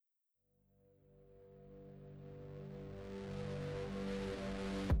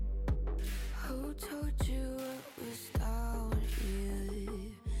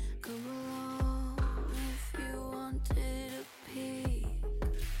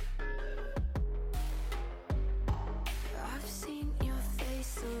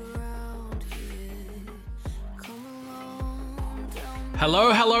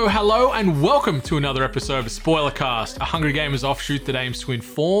Hello, hello, hello, and welcome to another episode of SPOILERCAST, a Hungry Gamers offshoot that aims to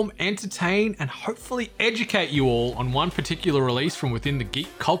inform, entertain, and hopefully educate you all on one particular release from within the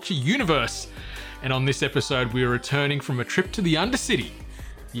geek culture universe. And on this episode, we are returning from a trip to the Undercity.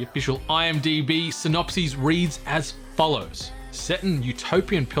 The official IMDb synopsis reads as follows. Set in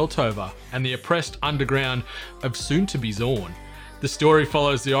utopian Piltover and the oppressed underground of soon-to-be Zorn. The story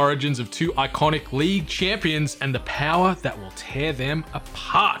follows the origins of two iconic league champions and the power that will tear them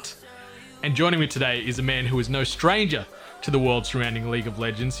apart. And joining me today is a man who is no stranger to the world surrounding League of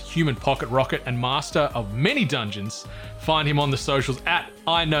Legends, human pocket rocket and master of many dungeons. Find him on the socials at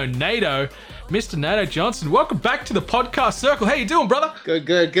IKnowNado. Mr. Nato Johnson, welcome back to the podcast circle. How you doing, brother?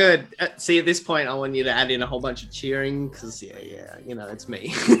 Good. See, at this point, I want you to add in a whole bunch of cheering because, it's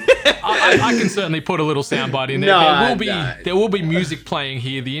me. I can certainly put a little soundbite in there. There will be music playing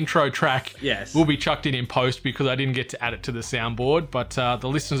here. The intro track will be chucked in post because I didn't get to add it to the soundboard. But the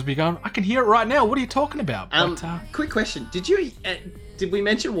listeners will be going, I can hear it right now. What are you talking about? Quick question. Did we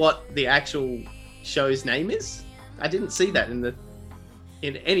mention what the actual show's name is? I didn't see that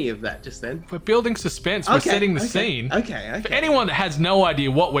in any of that just then. We're building suspense. We're setting the scene. Okay. For anyone that has no idea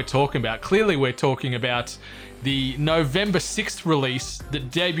what we're talking about, clearly we're talking about the November 6th release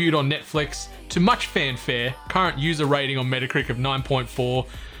that debuted on Netflix to much fanfare. Current user rating on Metacritic of 9.4.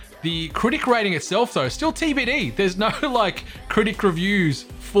 The critic rating itself, though, still TBD. There's no, critic reviews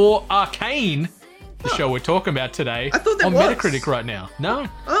for Arcane, the show we're talking about today, I thought that on was. Metacritic right now. No.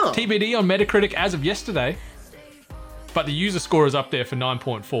 TBD on Metacritic as of yesterday. But the user score is up there for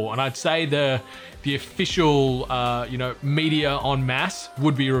 9.4, and I'd say the official, media en masse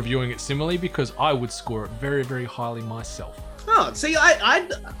would be reviewing it similarly because I would score it very, very highly myself. Oh, see,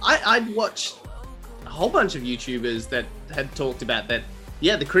 I'd watched a whole bunch of YouTubers that had talked about that.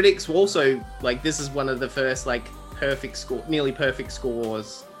 Yeah, the critics were also this is one of the first nearly perfect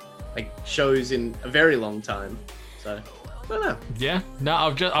scores, shows in a very long time. So. I don't know. Yeah, no,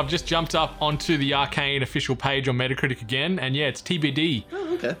 I've just jumped up onto the Arcane official page on Metacritic again, and yeah, it's TBD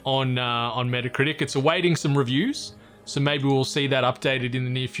on Metacritic. It's awaiting some reviews, so maybe we'll see that updated in the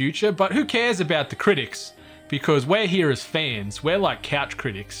near future. But who cares about the critics? Because we're here as fans. We're like couch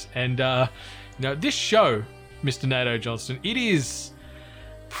critics, and this show, Mr. Nato Johnson, it is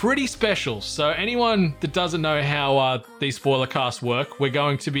pretty special. So anyone that doesn't know how these spoiler casts work, we're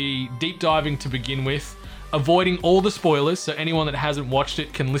going to be deep diving to begin with. Avoiding all the spoilers, so anyone that hasn't watched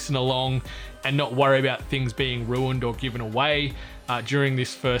it can listen along and not worry about things being ruined or given away during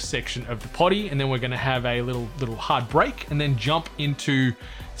this first section of the potty. And then we're going to have a little hard break and then jump into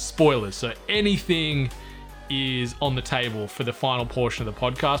spoilers. So anything is on the table for the final portion of the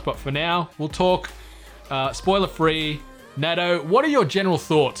podcast. But for now, we'll talk spoiler-free. Nato, what are your general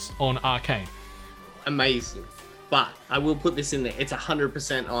thoughts on Arcane? Amazing. But I will put this in there. It's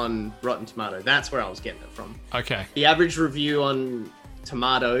 100% on Rotten Tomato. That's where I was getting it from. Okay. The average review on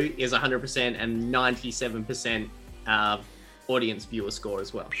Tomato is 100% and 97% audience viewer score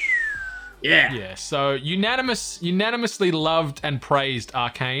as well. Yeah. Yeah. So unanimously loved and praised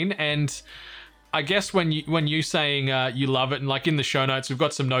Arcane, and I guess when you saying you love it, and in the show notes, we've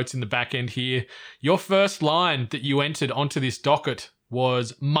got some notes in the back end here. Your first line that you entered onto this docket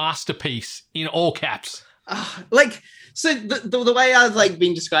was masterpiece in all caps. So the way I've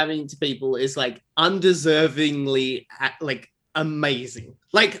been describing it to people is undeservingly amazing.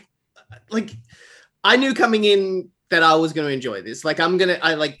 I knew coming in that I was going to enjoy this.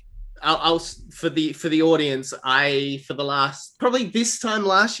 I'll for the audience, for the last, probably this time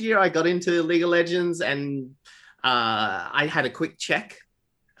last year, I got into League of Legends, and I had a quick check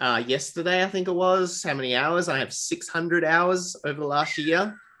yesterday, I think it was, how many hours. I have 600 hours over the last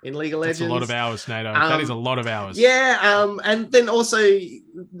year in League of Legends. That's a lot of hours, Nato. That is a lot of hours. Yeah, and then also,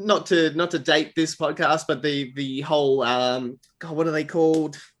 not to date this podcast, but the whole what are they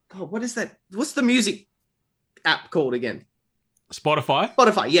called? God, what is that? What's the music app called again?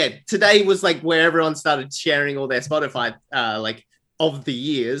 Spotify, yeah. Today was where everyone started sharing all their Spotify of the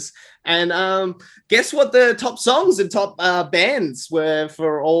years. And guess what the top songs and top bands were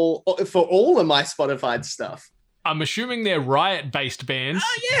for all of my Spotify stuff? I'm assuming they're Riot-based bands.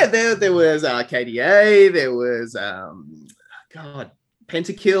 Yeah, there was KDA, there was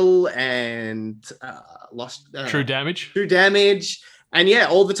Pentakill and Lost True Damage. And yeah,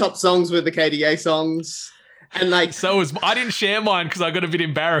 all the top songs were the KDA songs. And so was I didn't share mine because I got a bit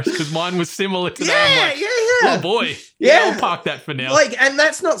embarrassed because mine was similar to that. Yeah. Oh boy. Yeah, I'll park that for now. And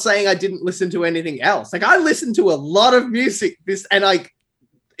that's not saying I didn't listen to anything else. I listened to a lot of music.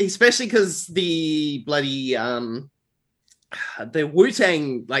 Especially because the bloody the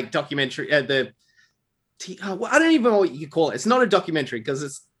Wu-Tang documentary, the I don't even know what you call it. It's not a documentary because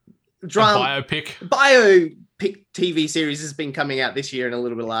it's drama. Biopic TV series has been coming out this year and a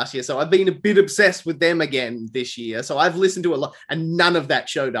little bit last year. So I've been a bit obsessed with them again this year. So I've listened to a lot, and none of that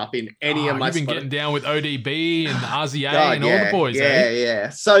showed up in any of my. You've been getting down with ODB and RZA and all the boys. Yeah.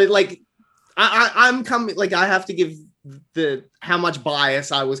 So like, I'm coming. Like, I have to give how much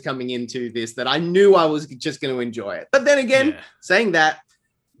bias I was coming into this, that I knew I was just going to enjoy it. But then again, saying that,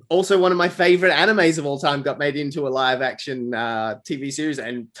 also one of my favorite animes of all time got made into a live action TV series,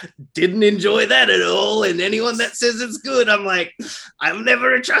 and didn't enjoy that at all. And anyone that says it's good, I'm like, I'm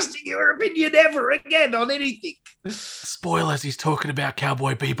never trusting your opinion ever again on anything. Spoilers, he's talking about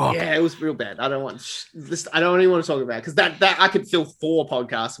Cowboy Bebop. Yeah, it was real bad. I don't even want to talk about it, because that I could fill 4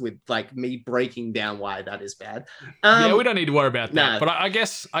 podcasts with like me breaking down why that is bad. We don't need to worry about that. But I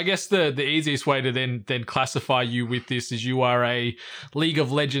guess the easiest way to then classify you with this is you are a League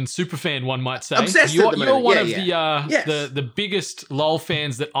of Legends superfan, one might say. Obsessed You're one of the biggest LoL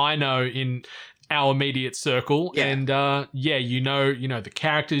fans that I know in our immediate circle. And you know the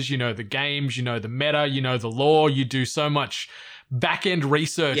characters, you know the games, you know the meta, you know the lore. You do so much back-end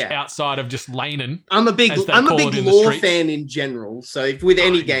research outside of just laning. I'm a big lore fan in general, so with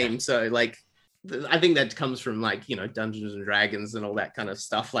any game. So like, I think that comes from like, Dungeons and Dragons and all that kind of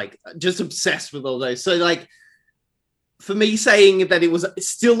stuff, like just obsessed with all those. So like, for me, saying that it was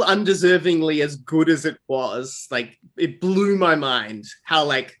still undeservingly as good as it was, like, it blew my mind how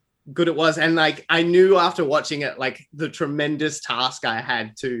like good it was. And like, I knew after watching it, like, the tremendous task I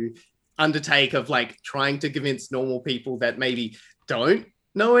had to undertake of like trying to convince normal people that maybe don't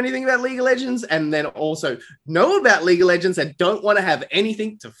know anything about League of Legends, and then also know about League of Legends and don't want to have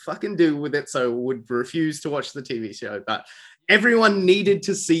anything to fucking do with it, so would refuse to watch the TV show. But everyone needed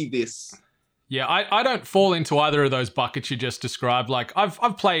to see this. Yeah, I don't fall into either of those buckets you just described. Like,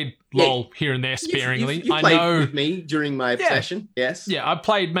 I've played LoL here and there sparingly. You played with me during my obsession, yes. Yeah, I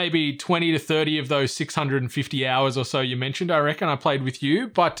played maybe 20 to 30 of those 650 hours or so you mentioned, I reckon. I played with you.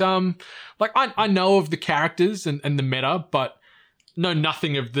 But, I know of the characters and the meta, but know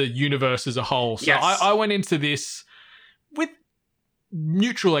nothing of the universe as a whole. So I went into this with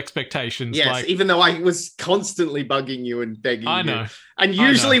neutral expectations. Yes, even though I was constantly bugging you and begging you. I know. And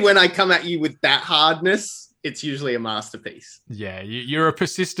usually when I come at you with that hardness, it's usually a masterpiece. Yeah, you're a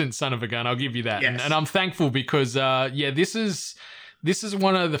persistent son of a gun. I'll give you that. Yes. And I'm thankful because, this is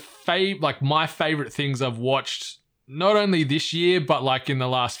one of the my favorite things I've watched, not only this year, but like in the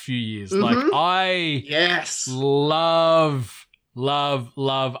last few years. Mm-hmm. Like, I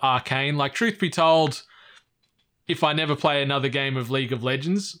love Arcane. Like, truth be told, if I never play another game of League of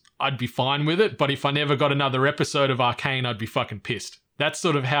Legends, I'd be fine with it. But if I never got another episode of Arcane, I'd be fucking pissed. That's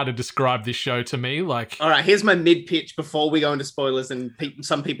sort of how to describe this show to me. Like, all right, here's my mid-pitch before we go into spoilers, and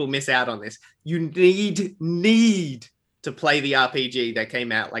some people miss out on this. You need to play the RPG that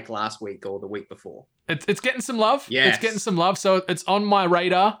came out like last week or the week before. It's getting some love. Yeah, it's getting some love. So it's on my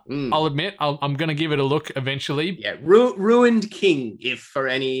radar. I'll admit, I'm going to give it a look eventually. Yeah, Ruined King. If for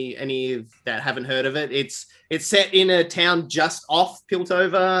any that haven't heard of it, it's set in a town just off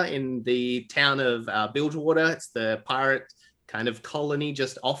Piltover, in the town of Bilgewater. It's the pirate kind of colony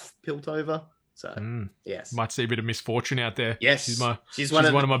just off Piltover. So yes, might see a bit of misfortune out there. Yes, she's one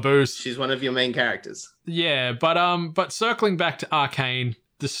of my boos. She's one of your main characters. Yeah, but circling back to Arcane,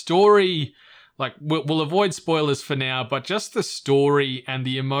 the story. Like, we'll avoid spoilers for now, but just the story and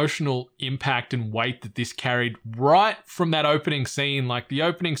the emotional impact and weight that this carried right from that opening scene. Like, the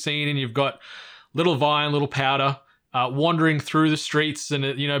opening scene, and you've got little Vi and little Powder wandering through the streets,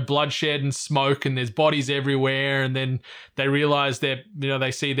 and bloodshed and smoke, and there's bodies everywhere, and then they realize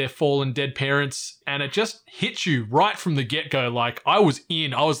they see their fallen dead parents, and it just hits you right from the get-go. Like, I was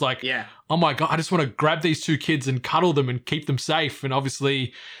like, oh my God, I just want to grab these 2 kids and cuddle them and keep them safe. And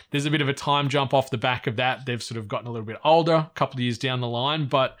obviously there's a bit of a time jump off the back of that. They've sort of gotten a little bit older, a couple of years down the line,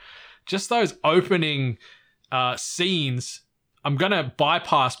 but just those opening scenes, I'm going to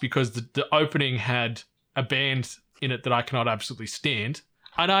bypass because the opening had a band in it that I cannot absolutely stand.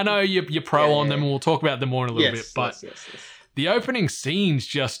 And I know you're pro on them, and we'll talk about them more in a little bit, but the opening scenes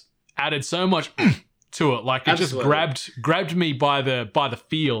just added so much to it. Like, it just grabbed me by the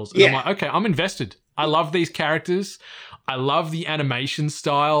feels. And I'm like, okay, I'm invested. I love these characters. I love the animation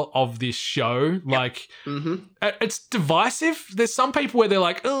style of this show. Yep. Like, it's divisive. There's some people where they're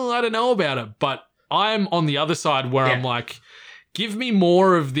like, oh, I don't know about it. But I'm on the other side where I'm like, give me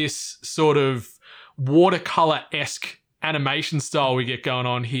more of this sort of watercolor-esque animation style we get going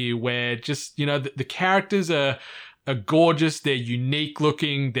on here, where just, the characters are gorgeous, they're unique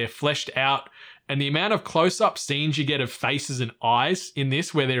looking, they're fleshed out, And the amount of close-up scenes you get of faces and eyes in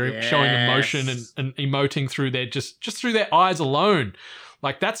this, where they're showing the motion and emoting through their just through their eyes alone,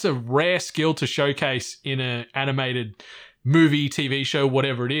 like that's a rare skill to showcase in an animated movie, TV show,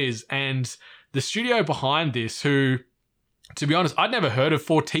 whatever it is. And the studio behind this, who, to be honest, I'd never heard of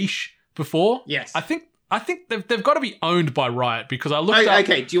Fortiche before. Yes, I think they've got to be owned by Riot, because I looked up.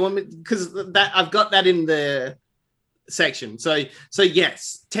 Okay, do you want me? Because that I've got that in the section. So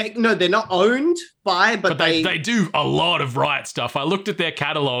yes, no, they're not owned by, but they do a lot of Riot stuff. I looked at their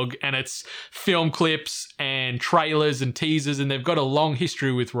catalog, and it's film clips and trailers and teasers, and they've got a long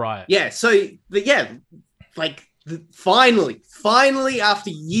history with Riot. Yeah. So finally, after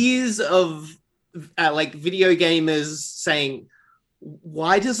years of video gamers saying,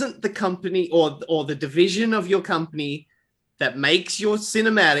 why doesn't the company or the division of your company that makes your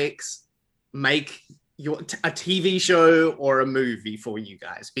cinematics make a TV show or a movie for you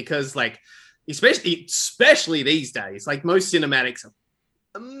guys? Because especially these days, most cinematics are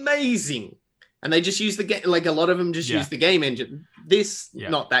amazing, and they just use the game. A lot of them just use the game engine.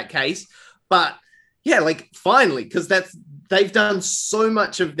 Not that case, but finally, because they've done so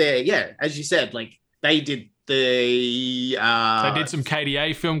much of their, as you said, they did they did some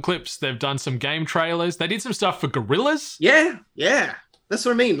KDA film clips. They've done some game trailers. They did some stuff for Gorillas. Yeah. That's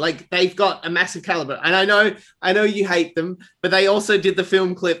what I mean. They've got a massive caliber. And I know you hate them, but they also did the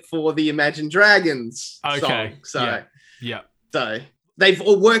film clip for the Imagine Dragons song. So they've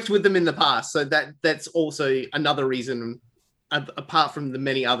all worked with them in the past. So that's also another reason, apart from the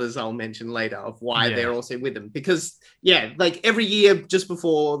many others I'll mention later, of why they're also with them. Because every year just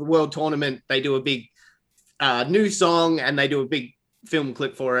before the World Tournament, they do a big new song, and they do a big film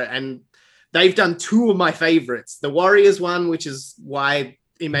clip for it. And they've done two of my favorites. The Warriors one, which is why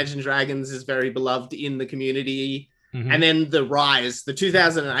Imagine Dragons is very beloved in the community. Mm-hmm. And then the Rise, the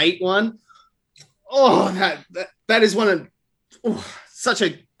 2008 one. Oh, that is such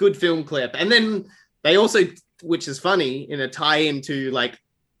a good film clip. And then they also, which is funny, in a tie-in to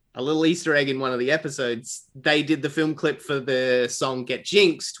a little Easter egg in one of the episodes, they did the film clip for the song Get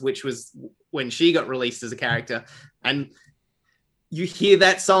Jinxed, which was when she got released as a character. And you hear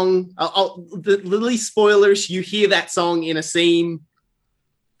that song, the least spoilers, you hear that song in a scene,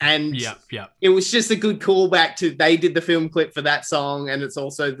 and it was just a good callback to, they did the film clip for that song, and it's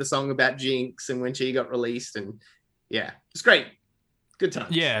also the song about Jinx and when she got released, and it's great. Good time.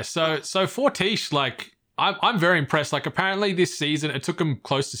 Yeah, so Fortiche, I'm very impressed. Apparently this season, it took them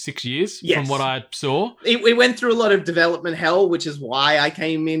close to 6 years from what I saw. It went through a lot of development hell, which is why I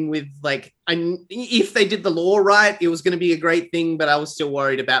came in with if they did the lore right, it was going to be a great thing, but I was still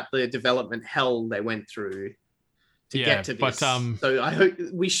worried about the development hell they went through to get to this. But, so I hope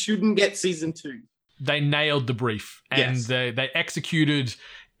we shouldn't get season 2. They nailed the brief, and they executed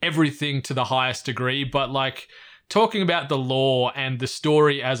everything to the highest degree, but talking about the lore and the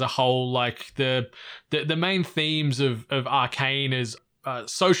story as a whole, the main themes of Arcane is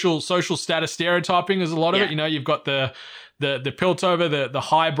social status stereotyping. Is a lot of it. You've got the Piltover, the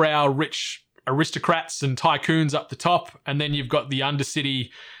highbrow rich aristocrats and tycoons up the top, and then you've got the Undercity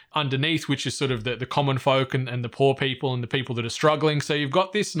underneath, which is sort of the common folk and the poor people and the people that are struggling. So you've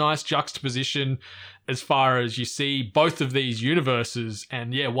got this nice juxtaposition as far as you see both of these universes,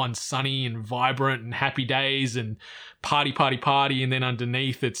 and one's sunny and vibrant and happy days and party, and then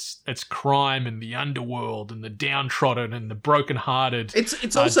underneath it's crime and the underworld and the downtrodden and the brokenhearted.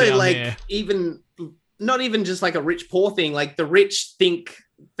 It's also even not even just a rich poor thing. The rich think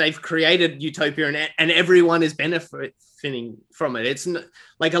they've created utopia and everyone is benefiting from it. It's not,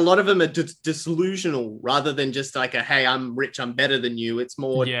 a lot of them are disillusional rather than just hey, I'm rich, I'm better than you. It's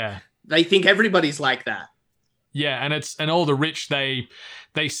more they think everybody's like that. Yeah, and all the rich, they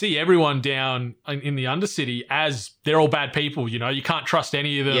see everyone down in the Undercity as they're all bad people. You can't trust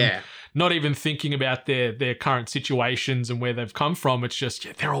any of them. Yeah. Not even thinking about their current situations and where they've come from. It's just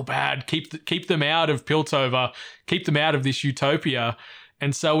they're all bad. Keep them out of Piltover. Keep them out of this utopia.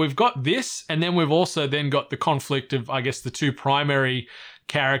 And so we've got this, and then we've also then got the conflict of, I guess, the two primary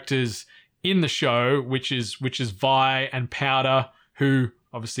characters in the show, which is Vi and Powder, who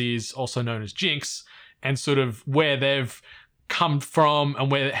obviously is also known as Jinx, and sort of where they've come from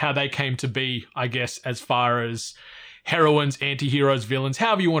and how they came to be, I guess, as far as heroines, anti-heroes, villains,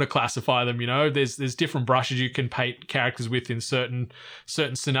 however you want to classify them. There's different brushes you can paint characters with in certain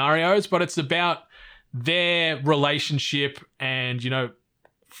scenarios, but it's about their relationship and,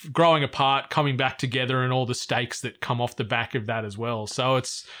 growing apart, coming back together, and all the stakes that come off the back of that as well. So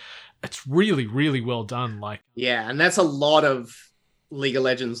it's really, really well done. And that's a lot of League of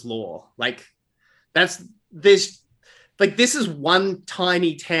Legends lore. There's the like this is one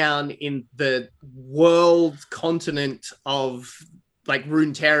tiny town in the world continent of like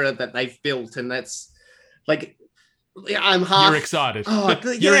Runeterra that they've built, and that's like I'm half. You're excited. Oh,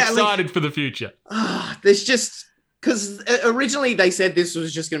 You're excited for the future. There's just because originally they said this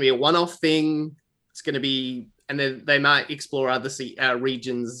was just going to be a one-off thing. It's going to be, and then they might explore other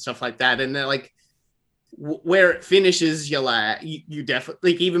regions and stuff like that. And they're like, where it finishes, you're like, you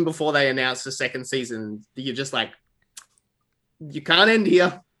definitely, like, even before they announced the second season, you're just like, you can't end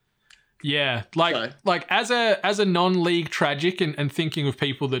here. Yeah, like as a non-league tragic and thinking of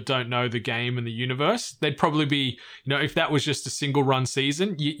people that don't know the game and the universe, they'd probably be, if that was just a single run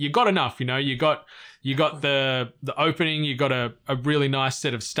season, you got enough, you got the opening, you got a really nice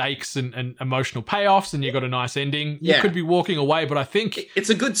set of stakes and emotional payoffs, and you got a nice ending. You could be walking away, but I think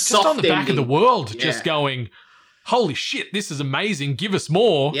it's a good just soft on the back ending. of the world, just going, holy shit, this is amazing, give us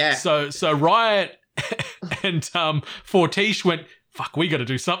more. Yeah. So Riot and Fortiche went, fuck, we got to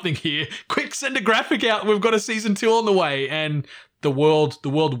do something here. Quick, send a graphic out. We've got a season 2 on the way. And the world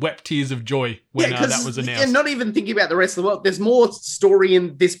wept tears of joy when that was announced. And not even thinking about the rest of the world. There's more story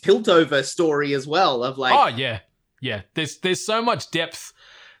in this Piltover story as well. Of like, oh yeah. There's so much depth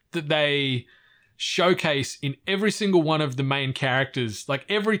that they showcase in every single one of the main characters. Like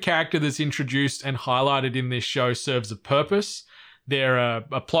every character that's introduced and highlighted in this show serves a purpose. They're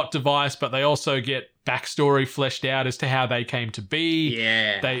a plot device, but they also get backstory fleshed out as to how they came to be.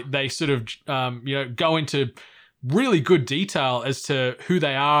 Yeah. They sort of go into really good detail as to who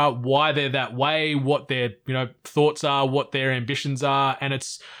they are, why they're that way, what their thoughts are, what their ambitions are, and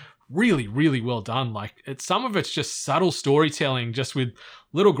it's really, really well done. Like some of it's just subtle storytelling, just with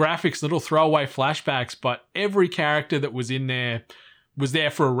little graphics, little throwaway flashbacks, but every character that was in there was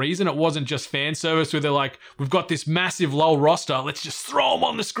there for a reason. It wasn't just fan service where they're like, we've got this massive LOL roster, let's just throw them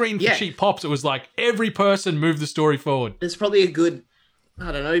on the screen for cheap pops. It was like every person moved the story forward. There's probably a good,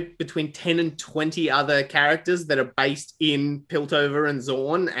 I don't know, between 10 and 20 other characters that are based in Piltover and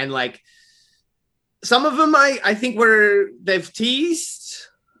Zorn. And like some of them I think they've teased,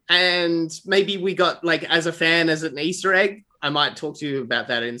 and maybe we got like as a fan, as an Easter egg. I might talk to you about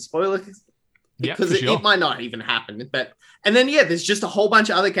that in spoiler because it might not even happen. But and then there's just a whole bunch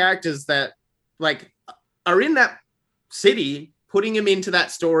of other characters that like are in that city. Putting them into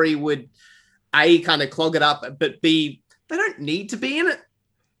that story would A, kind of clog it up, but B, they don't need to be in it.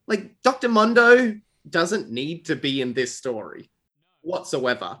 Like Dr. Mondo doesn't need to be in this story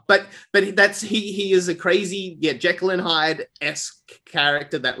whatsoever. But that's he is a crazy Jekyll and Hyde-esque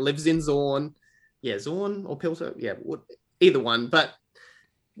character that lives in Zorn. Yeah, Zorn or Piltover. Yeah, either one, but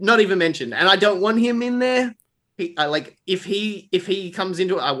not even mentioned. And I don't want him in there. If he comes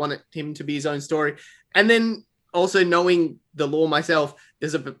into it, I want him to be his own story. And then also knowing the lore myself,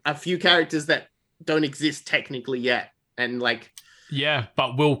 there's a few characters that don't exist technically yet, and like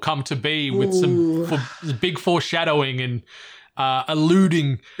but will come to be with some big foreshadowing and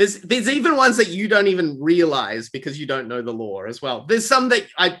alluding. There's even ones that you don't even realize because you don't know the lore as well. There's some that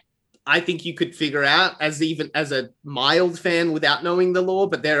I think you could figure out as a mild fan without knowing the lore,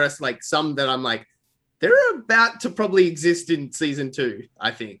 but there are like some that I'm like, they're about to probably exist in season 2, I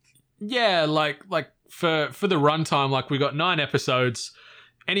think. Yeah, like for the runtime, like we got 9 episodes,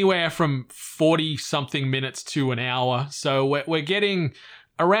 anywhere from 40-something minutes to an hour. So we're getting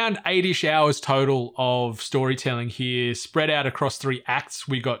around 8-ish hours total of storytelling here, spread out across 3 acts.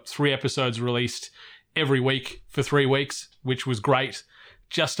 We got 3 episodes released every week for 3 weeks, which was great.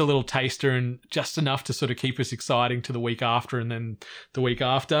 Just a little taster and just enough to sort of keep us exciting to the week after and then the week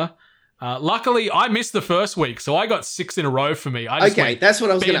after. Luckily, I missed the first week, so I got 6 in a row for me. I just that's what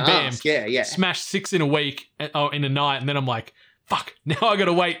I was going to ask. Yeah. Smashed 6 in a week, in a night, and then I'm like, fuck, now I got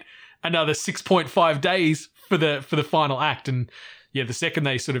to wait another 6.5 days for the final act. And yeah, the second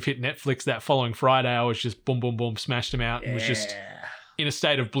they sort of hit Netflix that following Friday, I was just boom, boom, boom, smashed them out and was just in a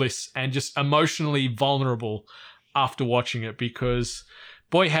state of bliss and just emotionally vulnerable after watching it because,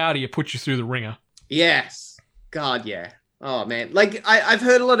 boy, howdy, it put you through the ringer. Yes. God, yeah. Oh, man. Like, I've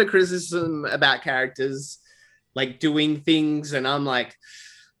heard a lot of criticism about characters, like, doing things, and I'm like,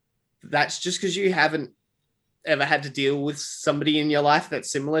 that's just because you haven't ever had to deal with somebody in your life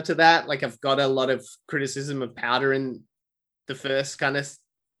that's similar to that. Like, I've got a lot of criticism of Powder in the first kind of,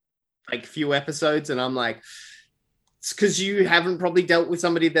 like, few episodes, and I'm like, it's because you haven't probably dealt with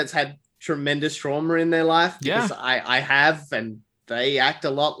somebody that's had tremendous trauma in their life. Because I have, and they act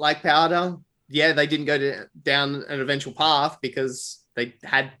a lot like Powder. Yeah, they didn't go down an eventual path because they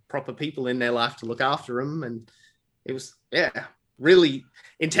had proper people in their life to look after them. And it was, really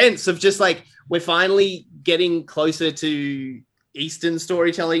intense of just like, we're finally getting closer to Eastern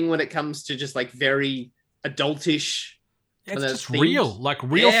storytelling when it comes to just like very adultish It's just real, like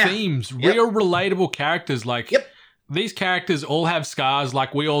real themes, real relatable characters. Like these characters all have scars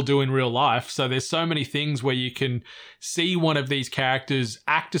like we all do in real life. So there's so many things where you can see one of these characters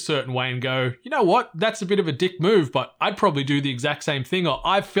act a certain way and go, you know what, that's a bit of a dick move, but I'd probably do the exact same thing. Or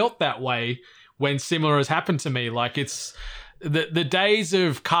I've felt that way when similar has happened to me. Like it's the days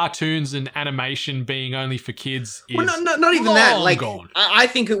of cartoons and animation being only for kids is not even that. Like gone. I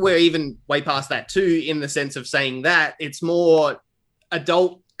think we're even way past that too, in the sense of saying that it's more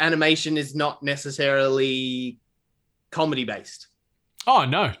adult animation is not necessarily comedy based. Oh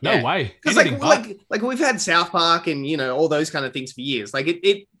no way. Because like we've had South Park and all those kind of things for years. Like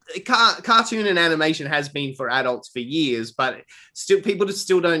cartoon and animation has been for adults for years, but still people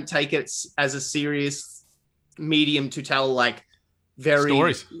still don't take it as a serious medium to tell like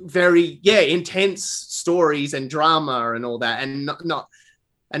very intense stories and drama and all that, and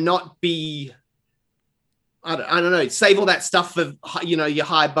not be I don't know, save all that stuff for your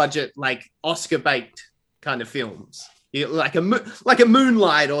high budget like Oscar bait kind of films. Like a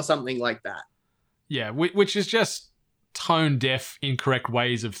Moonlight or something like that. Yeah, which is just tone deaf, incorrect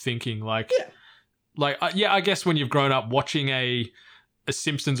ways of thinking. I guess when you've grown up watching a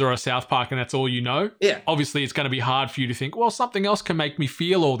Simpsons or a South Park and that's all you know, obviously it's going to be hard for you to think, well, something else can make me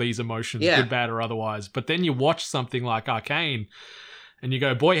feel all these emotions, good, bad, or otherwise. But then you watch something like Arcane and you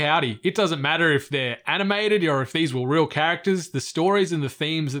go, boy, howdy. It doesn't matter if they're animated or if these were real characters. The stories and the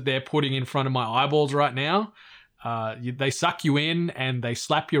themes that they're putting in front of my eyeballs right now, they suck you in and they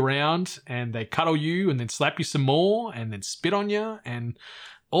slap you around and they cuddle you and then slap you some more and then spit on you and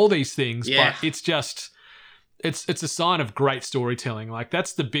all these things. But it's just, it's a sign of great storytelling. Like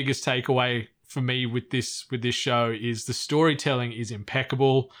that's the biggest takeaway for me with this show is the storytelling is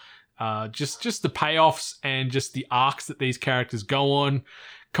impeccable. Just the payoffs and just the arcs that these characters go on.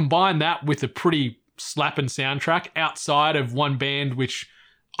 Combine that with a pretty slapping soundtrack outside of one band, which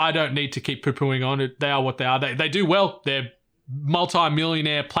I don't need to keep poo-pooing on it. They are what they are. They do well. They're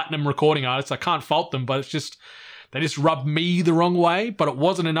multi-millionaire platinum recording artists. I can't fault them, but they just rub me the wrong way, but it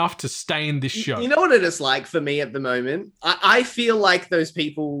wasn't enough to stay in this show. You know what it is like for me at the moment? I feel like those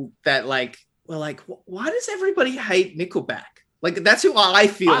people that were like, why does everybody hate Nickelback? Like, that's who I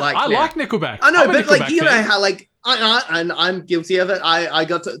feel like. I like Nickelback. I know, but like, you know how like, I'm guilty of it. I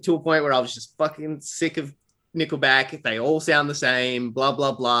got to a point where I was just fucking sick of Nickelback. They all sound the same, blah,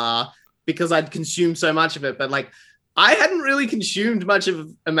 blah, blah, because I'd consumed so much of it. But like, I hadn't really consumed much of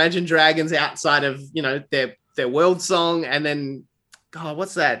Imagine Dragons outside of, their world song. And then, God,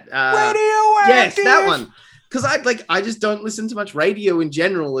 what's that? Radioactive! Yes, that one. Because I just don't listen to much radio in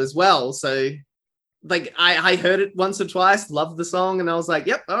general as well. So like I heard it once or twice, loved the song, and I was like,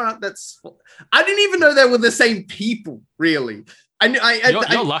 yep, all right, I didn't even know they were the same people, really.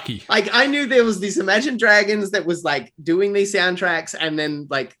 You're lucky. Like I knew there was this Imagine Dragons that was like doing these soundtracks, and then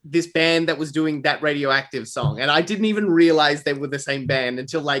like this band that was doing that Radioactive song, and I didn't even realize they were the same band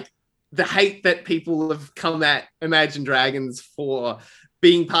until like the hate that people have come at Imagine Dragons for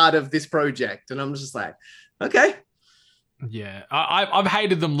being part of this project, and I'm just like, okay. Yeah, I've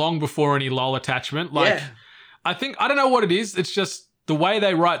hated them long before any LOL attachment. Like, I don't know what it is. It's just the way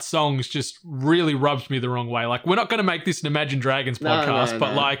they write songs just really rubs me the wrong way. Like, we're not going to make this an Imagine Dragons podcast,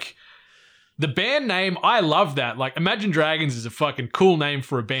 but like the band name, I love that. Like, Imagine Dragons is a fucking cool name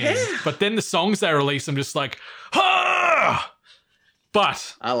for a band, but then the songs they release, I'm just like, ah!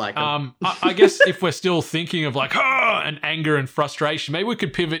 But I like them. I guess if we're still thinking of like, ah, and anger and frustration, maybe we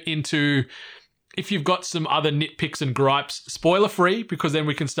could pivot into, if you've got some other nitpicks and gripes, spoiler free, because then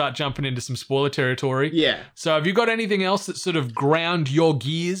we can start jumping into some spoiler territory. Yeah. So have you got anything else that sort of ground your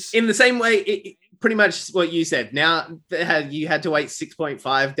gears? In the same way, pretty much what you said. Now you had to wait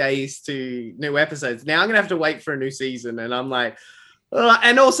 6.5 days to new episodes. Now I'm going to have to wait for a new season. And I'm like,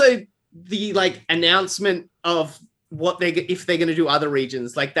 and also the like announcement of if they're going to do other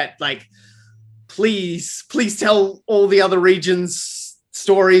regions like that, like, please tell all the other regions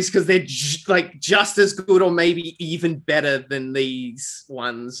stories, because they're just as good or maybe even better than these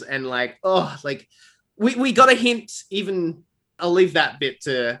ones. And like, we got a hint. Even I'll leave that bit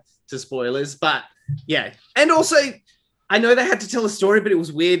to spoilers, but yeah. And also I know they had to tell a story, but it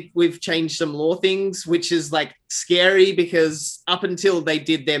was weird. We've changed some lore things, which is like scary, because up until they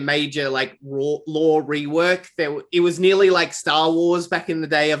did their major like lore rework, it was nearly like Star Wars back in the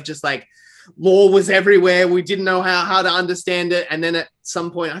day of just like, lore was everywhere. We didn't know how to understand it. And then at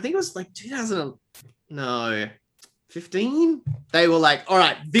some point, I think it was like 2015, they were like, all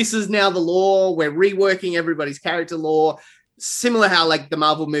right, this is now the lore. We're reworking everybody's character lore. Similar how like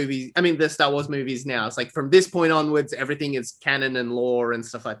the Star Wars movies now, it's like from this point onwards, everything is canon and lore and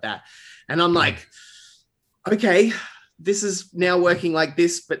stuff like that. And I'm like, okay, this is now working like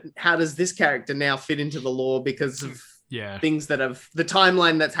this, but how does this character now fit into the lore because of things that have the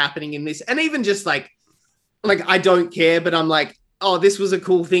timeline that's happening in this, and even just like I don't care, but I'm like, oh, this was a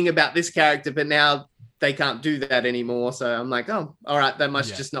cool thing about this character, but now they can't do that anymore. So I'm like, oh, all right, that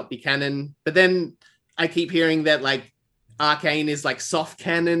must just not be canon. But then I keep hearing that like Arcane is like soft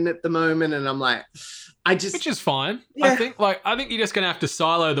canon at the moment, and I'm like, which is fine. I think you're just gonna have to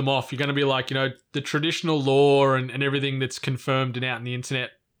silo them off. You're gonna be like, the traditional lore and everything that's confirmed and out in the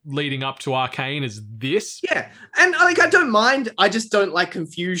internet leading up to Arcane is this. Yeah. And like I don't mind. I just don't like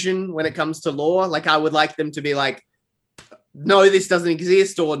confusion when it comes to lore. Like I would like them to be like, no, this doesn't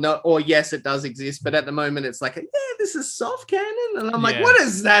exist, or no, or yes, it does exist. But at the moment, it's like, this is soft canon, and I'm like, what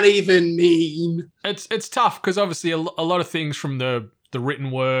does that even mean? It's tough because obviously a lot of things from the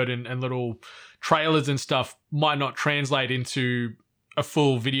written word and little trailers and stuff might not translate into a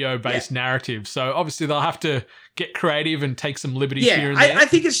full video-based narrative. So obviously they'll have to get creative and take some liberties here and there. I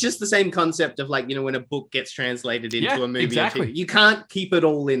think it's just the same concept of like, when a book gets translated into a movie. Exactly. You can't keep it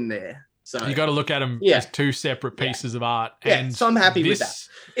all in there. So you got to look at them as two separate pieces of art. And so I'm happy with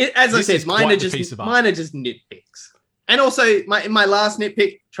that. As I said, mine are just nitpicks. And also my last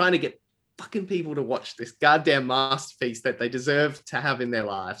nitpick, trying to get fucking people to watch this goddamn masterpiece that they deserve to have in their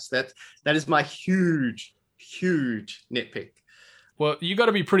lives. That is my huge nitpick. Well, you got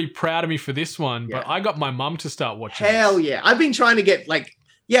to be pretty proud of me for this one, but I got my mum to start watching. Hell yeah. I've been trying to get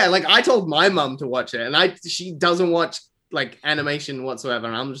I told my mum to watch it, and she doesn't watch like animation whatsoever.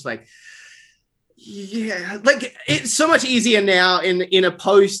 And I'm just like, like it's so much easier now in a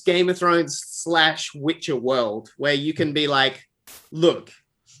post Game of Thrones / Witcher world where you can be like, look,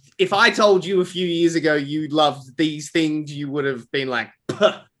 if I told you a few years ago you loved these things, you would have been like,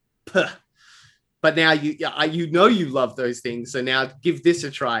 puh. But now you love those things, so now give this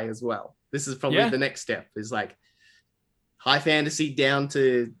a try as well. This is probably the next step, is like high fantasy down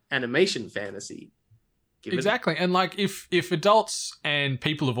to animation fantasy. Exactly. And like if adults and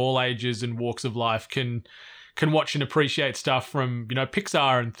people of all ages and walks of life can watch and appreciate stuff from,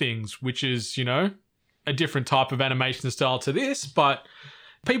 Pixar and things, which is, a different type of animation style to this, but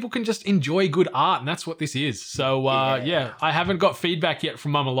people can just enjoy good art, and that's what this is. So I haven't got feedback yet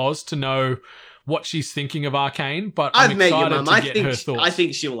from Mama Loz to know what she's thinking of Arcane, but I'm excited to get her thoughts. I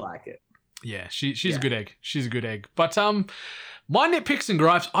think she'll like it. Yeah, she's a good egg. She's a good egg. But my nitpicks and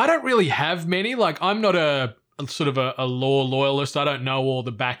gripes, I don't really have many. Like, I'm not a sort of a lore loyalist. I don't know all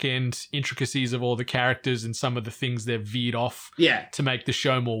the back end intricacies of all the characters and some of the things they've veered off to make the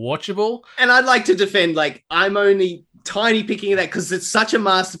show more watchable. And I'd like to defend, like, I'm only tiny picking that because it's such a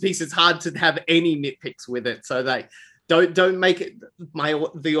masterpiece. It's hard to have any nitpicks with it. So like, don't make it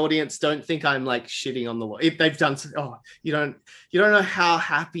the audience don't think I'm like shitting on the lore. If they've done, you don't know how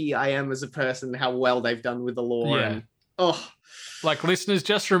happy I am as a person, how well they've done with the lore. Yeah. And like, listeners,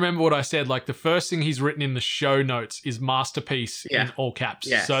 just remember what I said. Like, the first thing he's written in the show notes is masterpiece in all caps.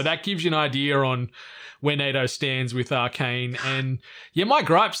 Yes. So that gives you an idea on where NATO stands with Arcane. And my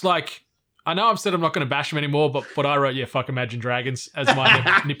gripes, like, I know I've said I'm not going to bash him anymore, but I wrote, fuck Imagine Dragons as my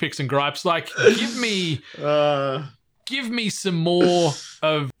nitpicks and gripes. Like, give me some more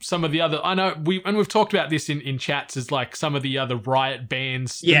of some of the other. I know we've talked about this in chats, as like some of the other Riot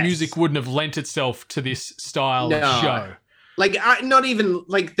bands. The music wouldn't have lent itself to this style of show. Like, not even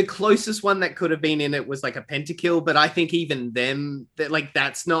like the closest one that could have been in it was like a Pentakill, but I think even them,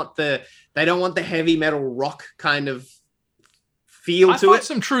 that's not they don't want the heavy metal rock kind of feel to it. I thought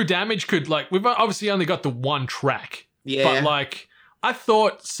some True Damage could, like, we've obviously only got the one track, but like I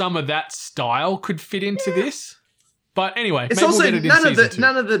thought some of that style could fit into this. But anyway, it's also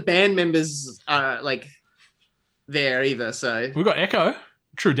none of the band members are like there either. So we've got Echo.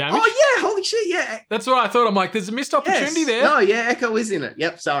 True Damage. Oh yeah, holy shit, yeah. That's what I thought. I'm like, there's a missed opportunity there. No, Echo is in it.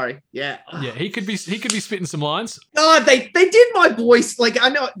 Yep, sorry. Yeah. Yeah, he could be spitting some lines. Oh, they did my boy. Like, I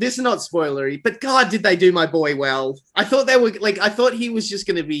know this is not spoilery, but God, did they do my boy well? I thought I thought he was just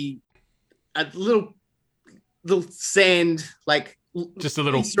gonna be a little sand, like just a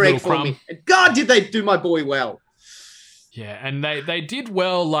little crumb. Me. God, did they do my boy well? Yeah, and they did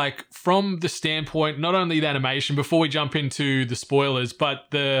well, like, from the standpoint, not only the animation, before we jump into the spoilers, but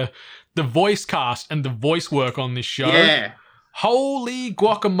the voice cast and the voice work on this show. Yeah. Holy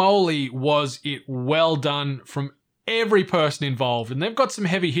guacamole, was it well done from every person involved. And they've got some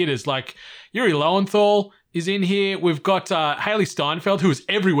heavy hitters, like Yuri Lowenthal is in here. We've got Haley Steinfeld, who is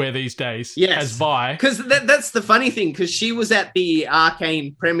everywhere these days, as Vi. Because that's the funny thing, because she was at the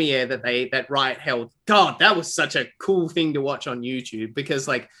Arcane premiere that Riot held. God, that was such a cool thing to watch on YouTube, because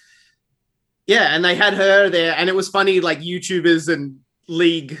and they had her there, and it was funny, like YouTubers and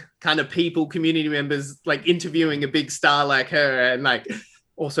League kind of people, community members, like interviewing a big star like her, and like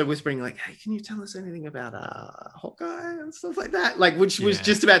also whispering like, "Hey, can you tell us anything about Hawkeye and stuff like that?" Like, which was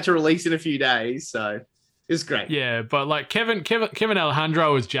just about to release in a few days, so it was great. Yeah, but like Kevin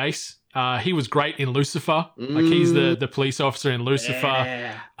Alejandro as Jace. He was great in Lucifer. Like he's the police officer in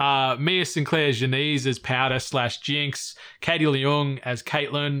Lucifer. Yeah. Mia Sinclair Janice as Powder / Jinx. Katie Leung as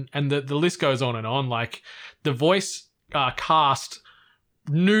Caitlin. And the list goes on and on. Like the voice cast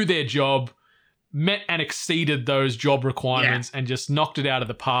knew their job, met and exceeded those job requirements, and just knocked it out of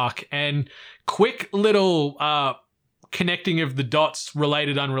the park. And quick little connecting of the dots,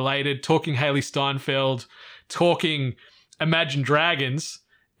 related, unrelated, talking Haley Steinfeld, talking Imagine Dragons.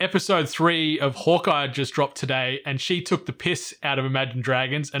 Episode 3 of Hawkeye just dropped today, and she took the piss out of Imagine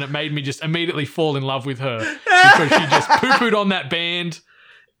Dragons, and it made me just immediately fall in love with her because she just poo-pooed on that band,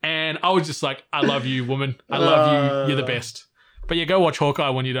 and I was just like, I love you, woman. I love you. You're the best. But yeah, go watch Hawkeye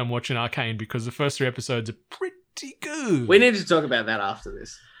when you're done watching Arcane, because the first 3 episodes are pretty good. We need to talk about that after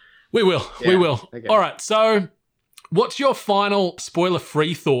this. We will. Yeah, we will. Okay. All right, so what's your final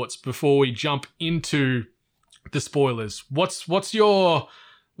spoiler-free thoughts before we jump into the spoilers? What's your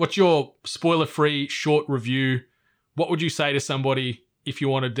spoiler-free short review? What would you say to somebody if you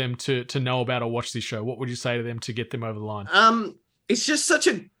wanted them to know about or watch this show? What would you say to them to get them over the line? It's just such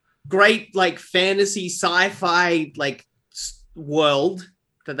a great like fantasy sci-fi like world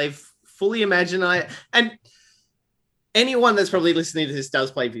that they've fully imagined. And anyone that's probably listening to this does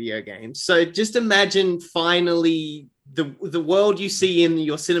play video games. So just imagine finally the world you see in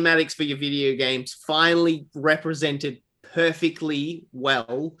your cinematics for your video games finally represented perfectly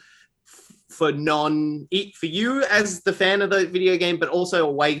well for you as the fan of the video game, but also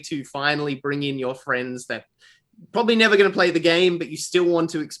a way to finally bring in your friends that probably never going to play the game, but you still want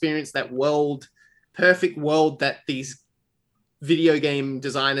to experience that perfect world that these video game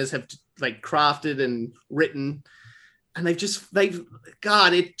designers have like crafted and written. And it just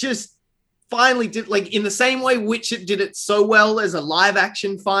finally did, like in the same way Witcher did it so well as a live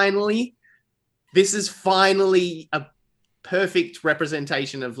action. Finally, this is finally a perfect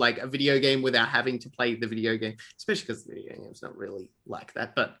representation of like a video game without having to play the video game, especially because the video game's not really like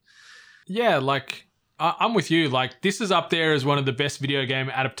that. But yeah, like I'm with you. Like this is up there as one of the best video game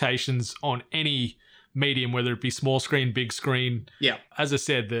adaptations on any medium, whether it be small screen, big screen. Yeah. As I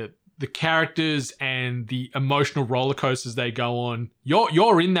said, the characters and the emotional roller coasters they go on,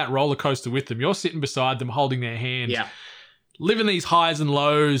 you're in that roller coaster with them. You're sitting beside them, holding their hand, living these highs and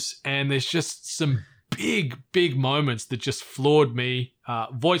lows, and there's just some big moments that just floored me.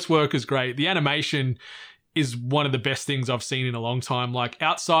 Voice work is great. The animation is one of the best things I've seen in a long time. Like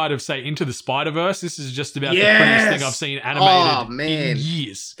outside of say Into the Spider-Verse, this is just about the prettiest thing I've seen animated in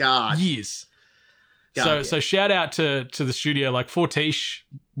years. Years. So shout out to the studio, like Fortiche,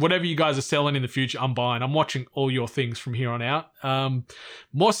 whatever you guys are selling in the future, I'm buying. I'm watching all your things from here on out.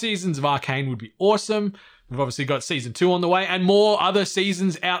 More seasons of Arcane would be awesome. We've obviously got season 2 on the way and more other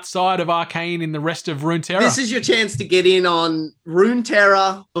seasons outside of Arcane in the rest of Runeterra. This is your chance to get in on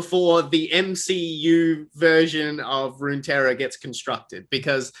Runeterra before the MCU version of Runeterra gets constructed.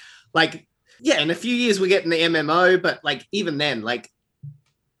 Because, like, yeah, in a few years we're getting the MMO, but, like, even then, like,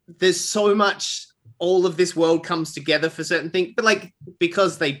 there's so much, all of this world comes together for certain things. But, like,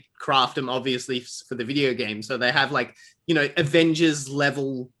 because they craft them, obviously, for the video game, so they have, like, you know, Avengers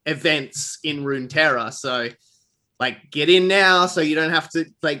level events in Runeterra. So like get in now so you don't have to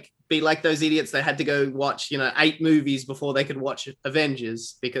like be like those idiots that had to go watch, 8 movies before they could watch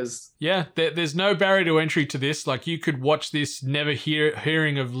Avengers because there's no barrier to entry to this. Like you could watch this never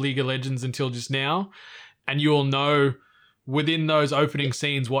hearing of League of Legends until just now, and you'll know within those opening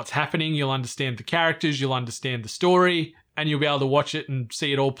scenes what's happening. You'll understand the characters, you'll understand the story, and you'll be able to watch it and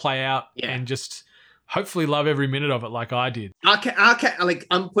see it all play out and just hopefully love every minute of it like I did. Arcane, like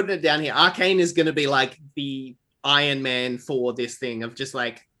I'm putting it down here. Arcane is going to be like the Iron Man for this thing of just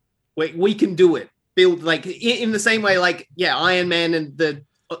like, we can do it. Build like in the same way, like, Iron Man and the...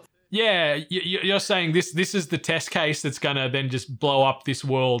 Yeah, you're saying this is the test case that's going to then just blow up this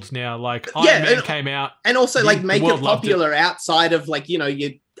world now. Like Iron Man came out. And also like make it popular outside of like,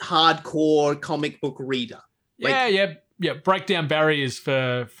 your hardcore comic book reader. Like, break down barriers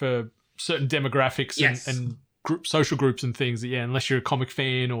for certain demographics and social groups and things. Unless you're a comic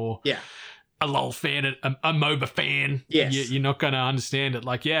fan or a LOL fan, a MOBA fan, you're not going to understand it.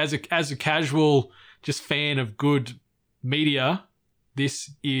 Like, as a casual just fan of good media, this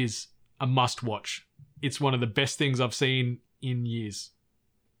is a must watch. It's one of the best things I've seen in years.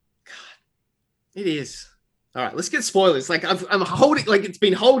 God, it is. All right, let's get spoilers. Like I'm holding, like it's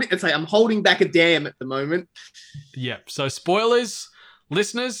been holding. It's like I'm holding back a dam at the moment. Yep. So spoilers.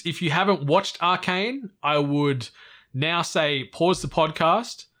 listeners, if you haven't watched Arcane, I would now say pause the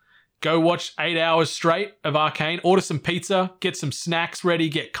podcast, go watch 8 hours straight of Arcane, order some pizza, get some snacks ready,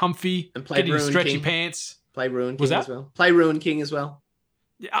 get comfy, and play get in your Ruin stretchy King. pants. Play Ruin King as well. Play Ruin King as well.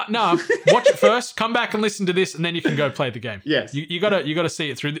 No, watch it first, come back and listen to this, and then you can go play the game. Yes. You gotta see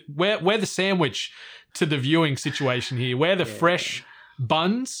it through. We're the sandwich to the viewing situation here. We're the fresh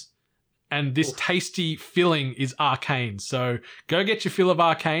buns, and this tasty filling is Arcane. So go get your fill of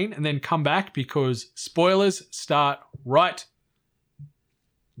Arcane and then come back, because spoilers start right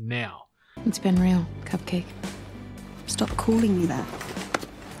now. It's been real, Cupcake. Stop calling me that.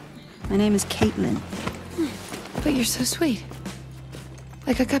 My name is Caitlin. But you're so sweet.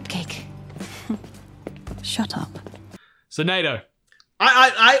 Like a cupcake. Shut up. So NATO.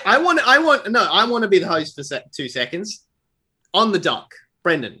 I want to be the host for 2 seconds. On the dock,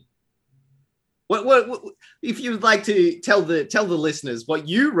 Brendan. What if you would like to tell the listeners what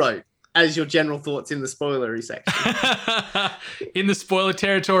you wrote as your general thoughts in the spoilery section? In the spoiler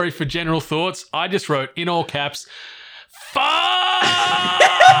territory for general thoughts, I just wrote in all caps, fuck!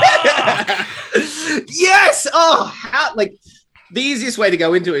 Yes! Oh, how, like, the easiest way to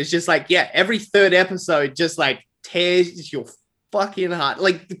go into it is just like, every third episode just like tears your fucking heart.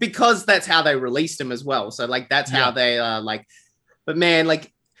 Like, because that's how they released them as well. So like, that's how they like, but man,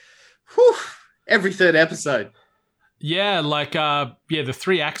 like, whew, every third episode. Yeah, like, the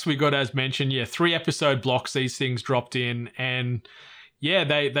 3 acts we got, as mentioned, 3 episode blocks these things dropped in, and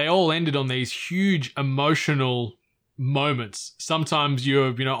they all ended on these huge emotional moments. Sometimes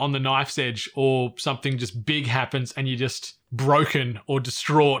you're, on the knife's edge, or something just big happens and you're just broken or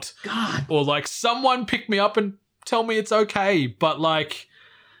distraught. God. Or like, someone pick me up and tell me it's okay. But like,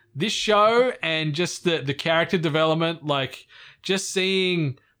 this show and just the character development, like just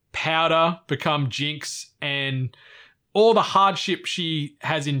seeing Powder become Jinx and all the hardship she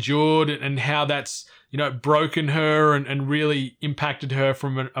has endured and how that's, broken her and really impacted her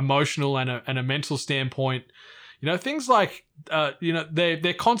from an emotional and a mental standpoint. Things like,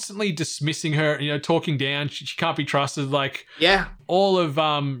 they're constantly dismissing her, talking down. She can't be trusted. Like, all of,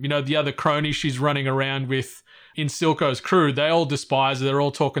 the other cronies she's running around with in Silco's crew, they all despise her. They're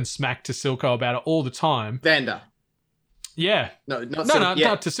all talking smack to Silco about it all the time. Vander. Yeah. No,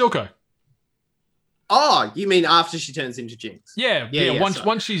 not to Silco. Oh, you mean after she turns into Jinx? Yeah.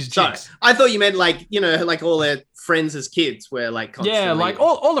 Once she's Jinx. Sorry. I thought you meant like, like all their friends as kids were like constantly... Yeah, like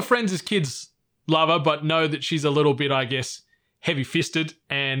all the friends as kids love her, but know that she's a little bit, I guess, heavy-fisted,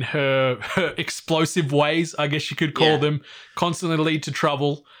 and her explosive ways, I guess you could call them, constantly lead to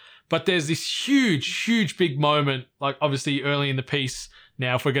trouble. But there's this huge big moment, like obviously early in the piece,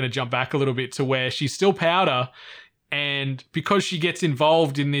 now if we're going to jump back a little bit, to where she's still Powder, and because she gets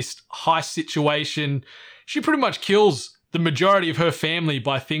involved in this heist situation, she pretty much kills the majority of her family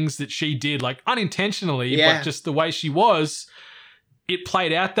by things that she did, like unintentionally, but just the way she was, it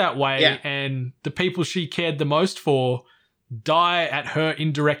played out that way, and the people she cared the most for die at her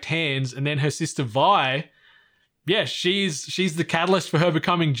indirect hands. And then her sister Vi, she's the catalyst for her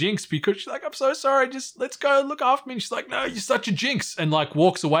becoming Jinx, because she's like, I'm so sorry, just let's go look after me. And she's like, no, you're such a Jinx, and like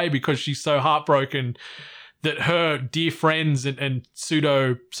walks away because she's so heartbroken that her dear friends and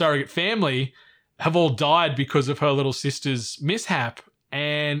pseudo surrogate family have all died because of her little sister's mishap.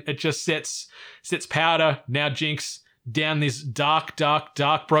 And it just sets Powder, now Jinx, down this dark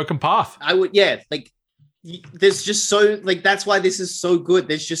broken path. There's just so, like, that's why this is so good.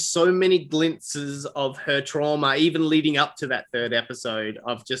 There's just so many glimpses of her trauma, even leading up to that third episode,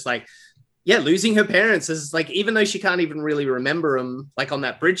 of just like, losing her parents. Is like, even though she can't even really remember them, like on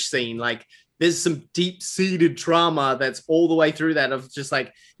that bridge scene, like there's some deep-seated trauma that's all the way through that, of just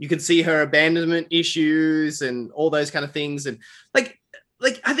like, you can see her abandonment issues and all those kind of things. And like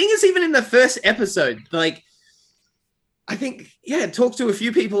I think it's even in the first episode, like, I think, talked to a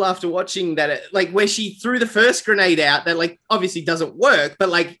few people after watching that, like where she threw the first grenade out that like obviously doesn't work, but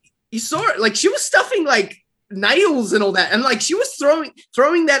like you saw it, like she was stuffing like nails and all that, and like she was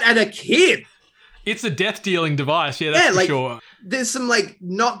throwing that at a kid. It's a death dealing device, that's for sure. There's some like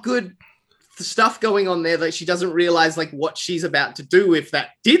not good stuff going on there that she doesn't realize like what she's about to do if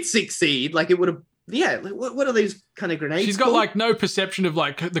that did succeed. Like it would have. Like, what are these kind of grenades? She's got like no perception of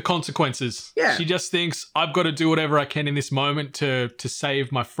like the consequences. She just thinks, I've got to do whatever I can in this moment to save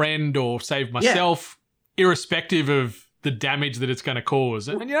my friend or save myself, irrespective of the damage that it's going to cause.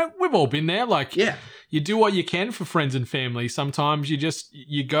 And we've all been there. Like, you do what you can for friends and family. Sometimes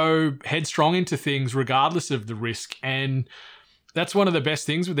you go headstrong into things regardless of the risk. And that's one of the best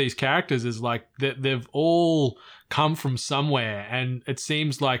things with these characters, is like that they've all come from somewhere. And it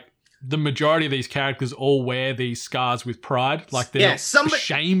seems like the majority of these characters all wear these scars with pride. Like they're not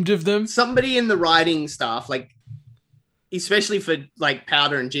ashamed of them. Somebody in the writing staff, like especially for like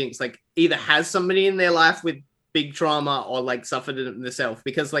Powder and Jinx, like either has somebody in their life with big trauma or like suffered it themselves.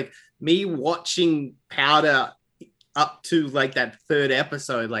 Because like me watching Powder up to like that third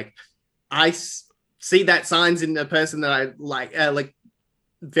episode, like I see that signs in a person that I like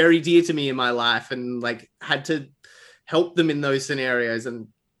very dear to me in my life, and like had to help them in those scenarios. And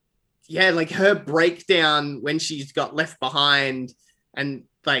yeah, like her breakdown when she's got left behind, and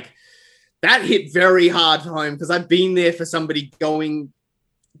like that hit very hard home because I've been there for somebody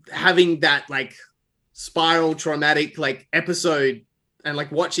having that like spiral traumatic like episode, and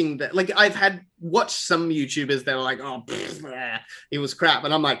like watching that, like I've watched some YouTubers that are like, oh, it was crap,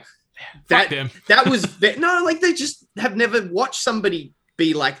 and I'm like, that was no, like they just have never watched somebody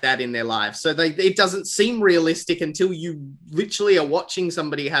be like that in their life, so it doesn't seem realistic until you literally are watching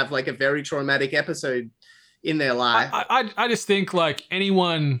somebody have like a very traumatic episode in their life. I just think like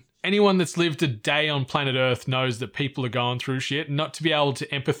anyone that's lived a day on planet Earth knows that people are going through shit, and not to be able to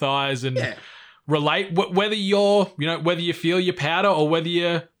empathize and relate, whether you feel your Powder or whether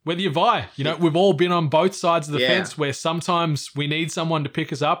you're Vi. We've all been on both sides of the fence, where sometimes we need someone to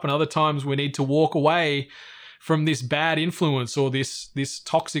pick us up and other times we need to walk away from this bad influence or this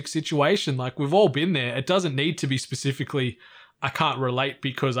toxic situation. Like we've all been there. It doesn't need to be specifically, I can't relate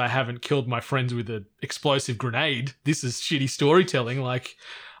because I haven't killed my friends with an explosive grenade. This is shitty storytelling. Like,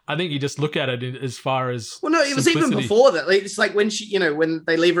 I think you just look at it as far as it was even before that. It's like when she, when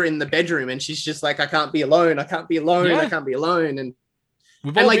they leave her in the bedroom and she's just like, I can't be alone. I can't be alone. I can't be alone. And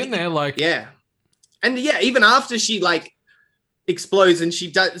we've all been there. Like, yeah. And yeah, even after she like explodes and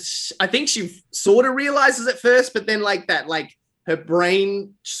she does, I think she sort of realizes at first, but then like that, like her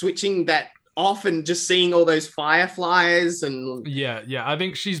brain switching that off and just seeing all those fireflies and I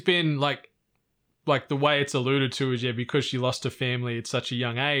think she's been like the way it's alluded to is because she lost her family at such a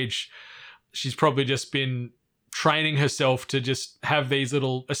young age, she's probably just been training herself to just have these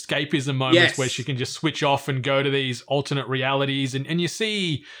little escapism moments where she can just switch off and go to these alternate realities, and you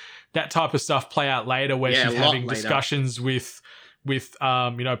see that type of stuff play out later where she's having discussions with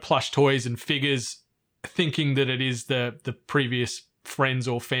plush toys and figures, thinking that it is the previous friends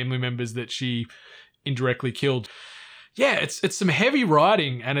or family members that she indirectly killed. Yeah, it's some heavy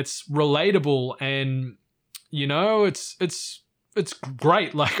writing and it's relatable, and it's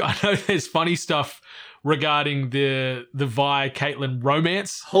great. Like, I know there's funny stuff regarding the Vi Caitlin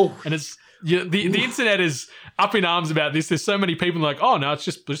romance, and it's the internet is up in arms about this. There's so many people like, oh no, it's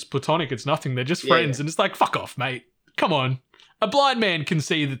just platonic. It's nothing. They're just friends, and it's like, fuck off, mate. Come on. A blind man can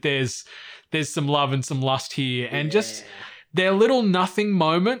see that there's some love and some lust here, and just their little nothing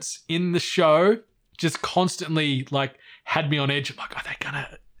moments in the show just constantly like had me on edge. I'm like, are they gonna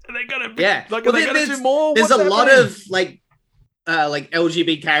be, like, are they gonna do more? There's a lot of like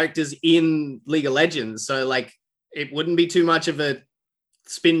LGBT characters in League of Legends, so like it wouldn't be too much of a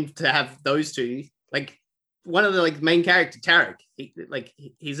spin to have those two. Like one of the like main character, Tarek,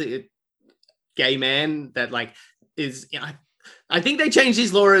 he's a gay man that like is, I think they changed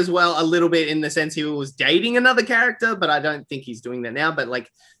his lore as well a little bit in the sense he was dating another character, but I don't think he's doing that now. But like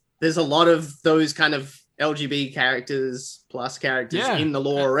there's a lot of those kind of LGBT characters plus characters in the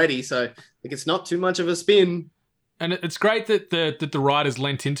lore already, so like it's not too much of a spin. And it's great that the writers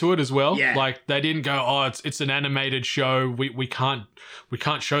lent into it as well. Yeah. Like they didn't go, oh, it's an animated show. We can't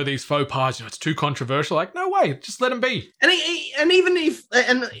show these faux pas. It's too controversial. Like, no way, just let them be. And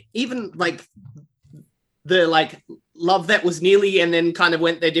even like the like love that was nearly and then kind of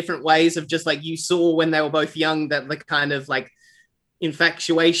went their different ways of just like you saw when they were both young, that the kind of like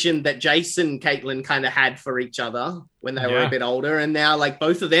infatuation that Jason and Caitlin kind of had for each other when they were a bit older, and now like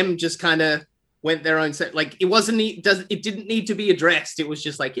both of them just kind of went their own set. Like it didn't need to be addressed. It was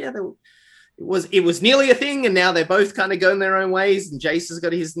just like, it was nearly a thing, and now they're both kind of going their own ways, and Jason's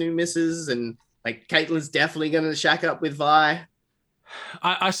got his new missus, and like Caitlin's definitely going to shack up with Vi.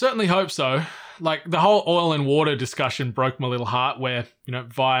 I certainly hope so. Like the whole oil and water discussion broke my little heart, where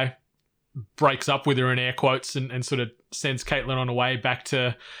Vi breaks up with her in air quotes and sort of sends Caitlin on her way back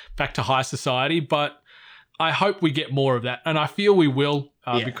to high society. But I hope we get more of that, and I feel we will,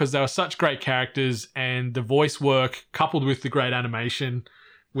 because they were such great characters, and the voice work coupled with the great animation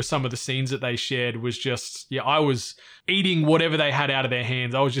with some of the scenes that they shared was just, I was eating whatever they had out of their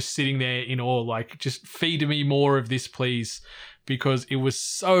hands. I was just sitting there in awe, like, just feed me more of this, please, because it was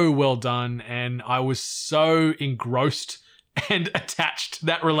so well done, and I was so engrossed and attached to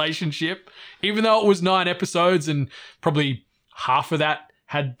that relationship, even though it was 9 episodes and probably half of that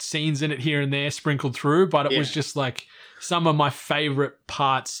had scenes in it here and there sprinkled through, but it was just like some of my favorite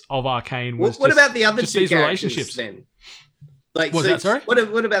parts of Arcane. Was what about the other just two these characters relationships then? Like, what was that, sorry?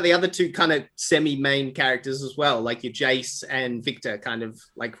 What about the other two kind of semi-main characters as well, like your Jace and Victor kind of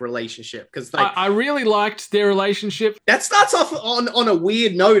like relationship? Because like I really liked their relationship. That starts off on a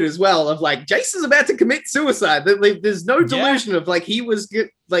weird note as well, of like Jace is about to commit suicide. There's no delusion of like he was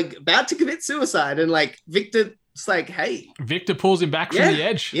like about to commit suicide, and like Victor's like, hey, Victor pulls him back from the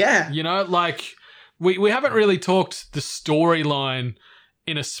edge. Yeah, you know, like we haven't really talked the storyline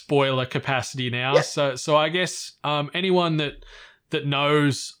in a spoiler capacity now. Yeah. So I guess anyone that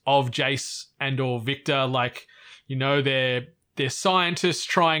knows of Jace and or Victor, like, you know, they're scientists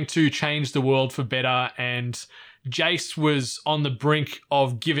trying to change the world for better, and Jace was on the brink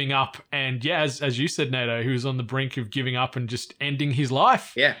of giving up, and as you said, Nato, he was on the brink of giving up and just ending his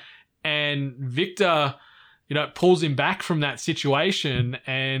life. Yeah. And Victor, you know, pulls him back from that situation,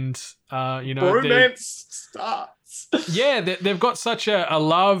 and you know, romance starts. Yeah, they've got such a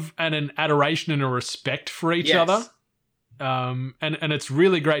love and an adoration and a respect for each other. And it's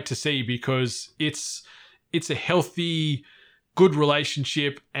really great to see, because it's a healthy, good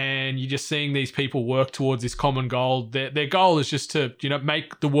relationship, and you're just seeing these people work towards this common goal. Their goal is just to, you know,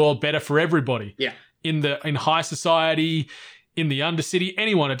 make the world better for everybody. Yeah. In high society, in the Undercity,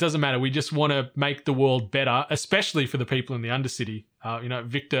 anyone, it doesn't matter. We just want to make the world better, especially for the people in the Undercity. You know,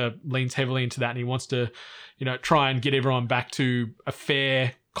 Victor leans heavily into that, and he wants to, you know, try and get everyone back to a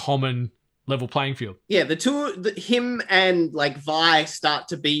fair, common, level playing field. Yeah, him and like Vi start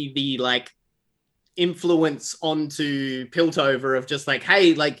to be the like influence onto Piltover of just like,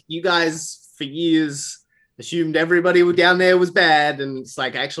 hey, like you guys for years assumed everybody down there was bad, and it's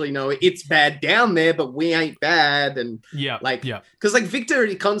like, actually no, it's bad down there, but we ain't bad. And because like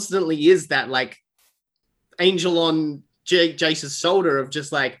Victor constantly is that like angel on Jace's shoulder of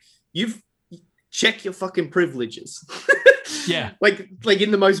just like, you've check your fucking privileges. Yeah. Like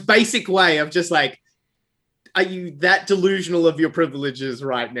in the most basic way of just like, are you that delusional of your privileges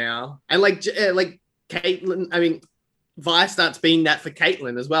right now? And like Caitlin, I mean, Vi starts being that for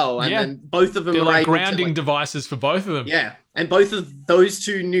Caitlin as well. And then both of them are like grounding to, like, devices for both of them. Yeah. And both of those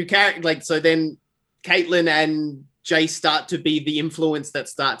two new characters, like, so then Caitlin and Jace start to be the influence that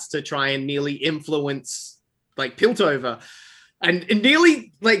starts to try and nearly influence like Piltover. And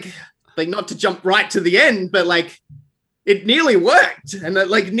nearly like not to jump right to the end, but like it nearly worked, and it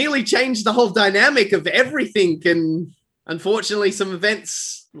like nearly changed the whole dynamic of everything. And unfortunately, some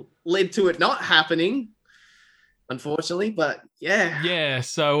events led to it not happening. Unfortunately, but yeah. Yeah.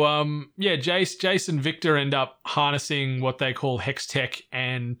 So Jace and Victor end up harnessing what they call hex tech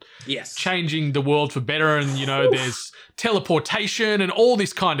and changing the world for better. And you know, there's teleportation and all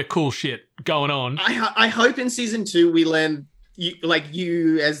this kind of cool shit going on. I hope in season 2 we learn.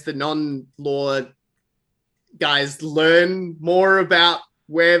 You as the non-lore guys learn more about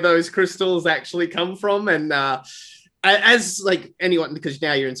where those crystals actually come from, and as like anyone, because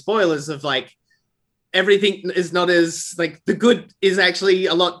now you're in spoilers of like everything is not as like the good is actually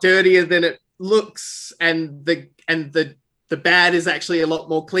a lot dirtier than it looks, and the bad is actually a lot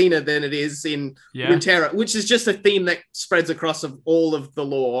more cleaner than it is in Runeterra, which is just a theme that spreads across of all of the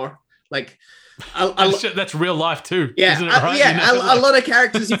lore. Like that's real life too, isn't it? Right? A lot of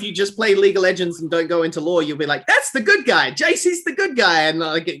characters, if you just play League of Legends and don't go into lore, you'll be like, that's the good guy. Jace is the good guy. And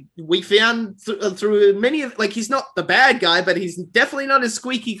like we found through many of, like, he's not the bad guy, but he's definitely not as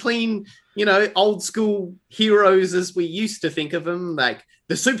squeaky clean, you know, old school heroes as we used to think of him. Like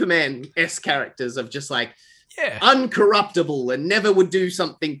the Superman-esque characters of just like uncorruptible and never would do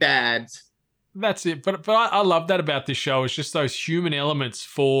something bad. That's it. But I love that about this show. It's just those human elements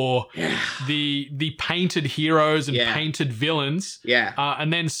for the painted heroes and painted villains. Yeah.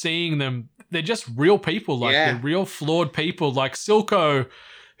 And then seeing them, they're just real people. Like they're real flawed people. Like Silco,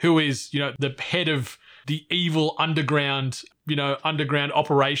 who is, you know, the head of the evil underground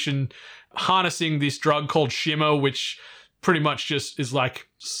operation, harnessing this drug called Shimmer, which pretty much just is like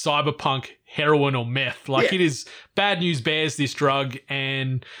cyberpunk heroin or meth. Like it is bad news bears, this drug,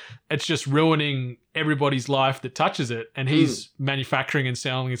 and it's just ruining everybody's life that touches it. And he's manufacturing and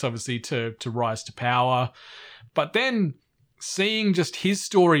selling it, obviously, to rise to power. But then seeing just his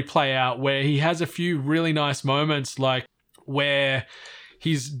story play out, where he has a few really nice moments, like where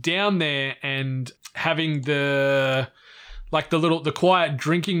he's down there and having the quiet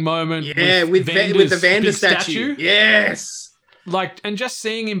drinking moment with the Vander statue. Yes. Like, and just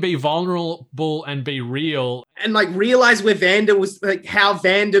seeing him be vulnerable and be real. And like realize where Vander was, like how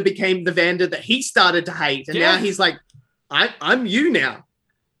Vander became the Vander that he started to hate. And now he's like, I'm you now.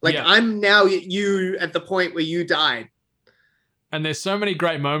 Like I'm now you at the point where you died. And there's so many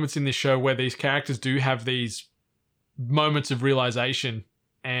great moments in this show where these characters do have these moments of realization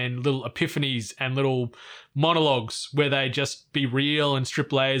and little epiphanies and little monologues where they just be real and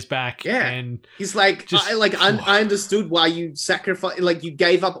strip layers back. Yeah. And he's like, just, I understood why you sacrificed, like you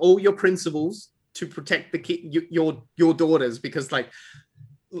gave up all your principles to protect your daughters, because like,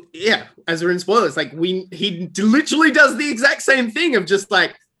 yeah, as we're in spoilers, like he literally does the exact same thing of just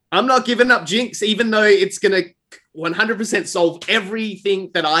like, I'm not giving up Jinx, even though it's going to 100% solve everything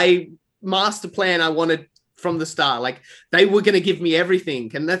that master plan I wanted from the start. Like they were going to give me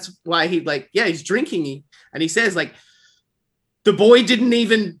everything. And that's why he's drinking. And he says like, the boy didn't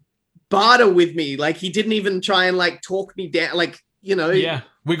even barter with me. Like he didn't even try and like talk me down. Like, you know. Yeah.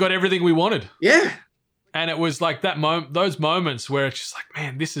 We got everything we wanted. Yeah. And it was like those moments where it's just like,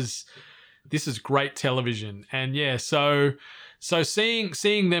 man, this is great television. And yeah, so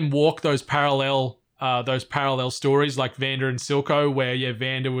seeing them walk those parallel stories like Vander and Silco, where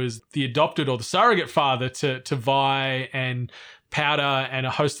Vander was the adopted or the surrogate father to Vi and Powder and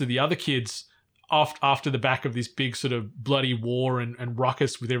a host of the other kids after the back of this big sort of bloody war and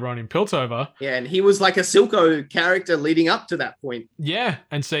ruckus with everyone in Piltover. Yeah, and he was like a Silco character leading up to that point. Yeah,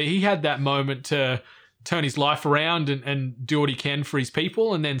 and so he had that moment to turn his life around and do what he can for his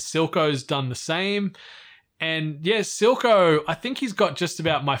people, and then Silco's done the same. And yeah, Silco, I think he's got just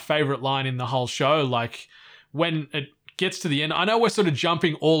about my favorite line in the whole show. Like when it gets to the end, I know we're sort of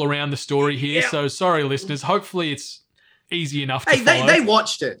jumping all around the story here, so sorry, listeners. Hopefully it's easy enough to follow. They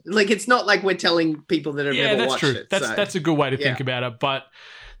watched it. Like it's not like we're telling people that have never watched it. That's a good way to think about it. But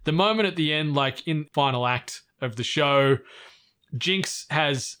the moment at the end, like in the final act of the show, Jinx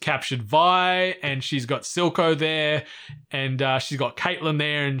has captured Vi and she's got Silco there and she's got Caitlin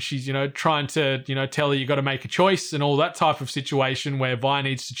there and she's, trying to, tell her you got to make a choice and all that type of situation where Vi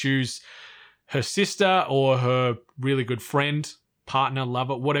needs to choose her sister or her really good friend, partner,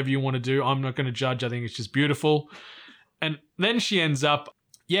 lover, whatever you want to do. I'm not going to judge. I think it's just beautiful. And then she ends up,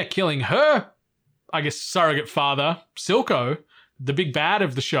 killing her, I guess, surrogate father, Silco, the big bad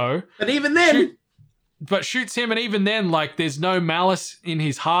of the show. But even then... But shoots him, and even then, like, there's no malice in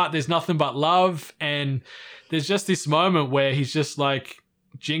his heart. There's nothing but love, and there's just this moment where he's just like,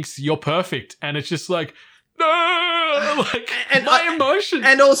 Jinx, you're perfect. And it's just like, no! Like, and my emotion.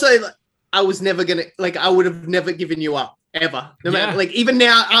 And also, I was never going to, like, I would have never given you up, ever. No matter, like, even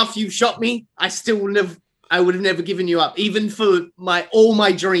now, after you shot me, I would have never given you up, even for all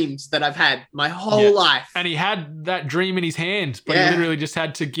my dreams that I've had my whole life. And he had that dream in his hand, but he literally just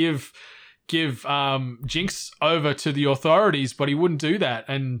had to give Jinx over to the authorities, but he wouldn't do that.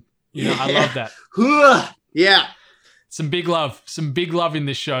 And I love that. Yeah. Some big love in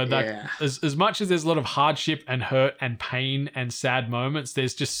this show. That as much as there's a lot of hardship and hurt and pain and sad moments,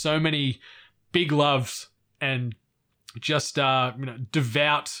 there's just so many big loves and just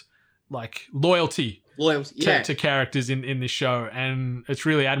devout like loyalty to characters in this show, and it's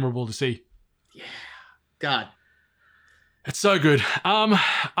really admirable to see. Yeah. God. It's so good.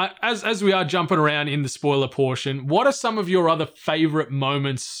 As we are jumping around in the spoiler portion, what are some of your other favorite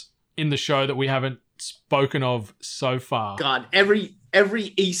moments in the show that we haven't spoken of so far? God, every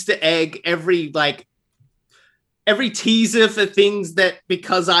Easter egg, every teaser for things that,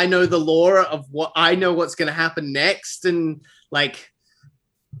 because I know the lore of what I know what's going to happen next, and like,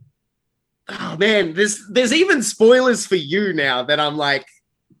 oh man, there's even spoilers for you now that I'm like,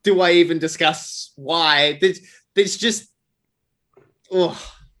 do I even discuss why? There's just,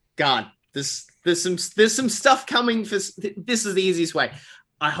 oh God, there's some stuff coming for. This is the easiest way.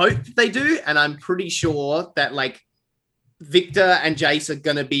 I hope they do, and I'm pretty sure that like Victor and Jace are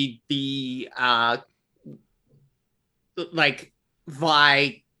gonna be the like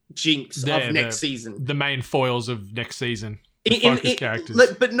Vi Jinx of next season, the main foils of next season, the focus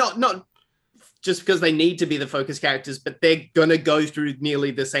characters. But not just because they need to be the focus characters, but they're gonna go through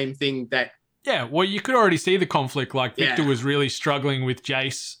nearly the same thing that. Yeah, well, you could already see the conflict. Like, Victor was really struggling with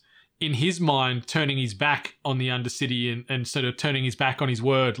Jace in his mind, turning his back on the Undercity and sort of turning his back on his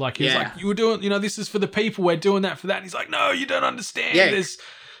word. Like, he's like, you were doing, this is for the people. We're doing that for that. And he's like, no, you don't understand. Yeah. There's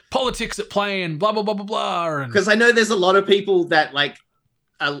politics at play and blah, blah, blah, blah, blah. Because I know there's a lot of people that, like,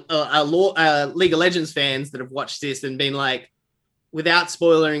 League of Legends fans that have watched this and been like, without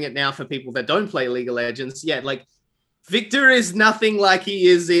spoiling it now for people that don't play League of Legends, like, Victor is nothing like he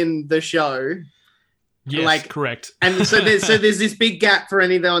is in the show. Yes, like, correct. And so there's this big gap for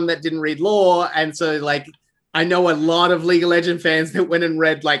anyone that didn't read lore. And so, like, I know a lot of League of Legends fans that went and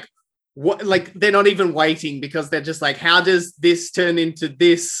read, like, what, like, they're not even waiting because they're just like, how does this turn into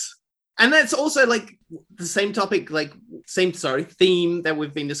this? And that's also, like, the same topic, like, theme that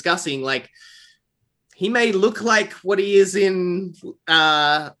we've been discussing. Like, he may look like what he is in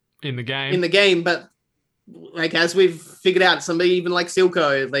the game, but like as we've figured out, somebody even like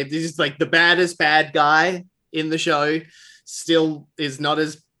Silco, like this is like the baddest bad guy in the show, still is not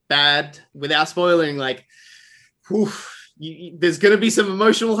as bad without spoiling. Like, there's going to be some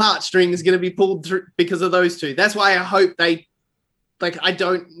emotional heartstrings going to be pulled through because of those two. That's why I hope they, like, I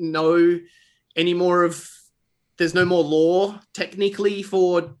don't know any more of. There's no more lore technically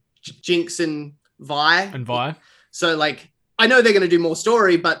for Jinx and Vi. So like, I know they're going to do more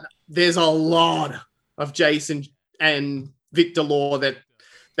story, but there's a lot of Jason and Victor lore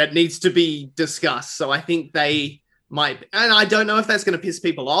that needs to be discussed. So I think they might, and I don't know if that's going to piss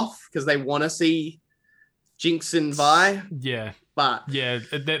people off because they want to see Jinx and Vi. Yeah. But yeah,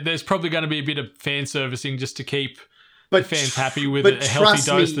 there's probably going to be a bit of fan servicing just to keep the fans happy with a healthy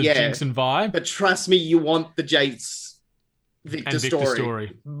dose of Jinx and Vi. But trust me, you want the Jace Victor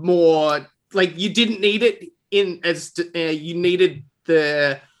story more. Like, you didn't need it you needed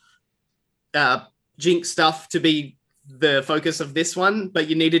the Jinx stuff to be the focus of this one, but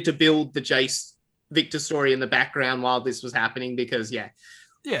you needed to build the Jace Victor story in the background while this was happening because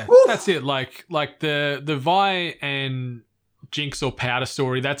that's it. Like the Vi and Jinx or Powder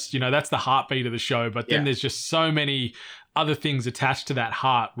story, that's the heartbeat of the show, but then there's just so many other things attached to that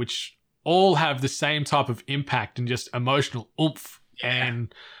heart which all have the same type of impact and just emotional oomph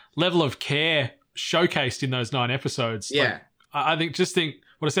and level of care showcased in those 9 episodes. Like, I think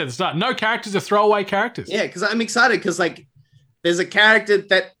what I said at the start, no characters are throwaway characters. Yeah, because I'm excited because like there's a character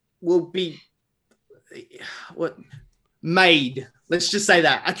that will be made. Let's just say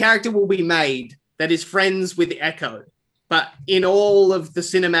that a character will be made that is friends with Echo. But in all of the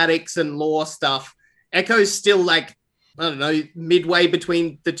cinematics and lore stuff, Echo's still like, I don't know, midway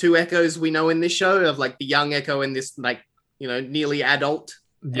between the two Echoes we know in this show of like the young Echo and this like, nearly adult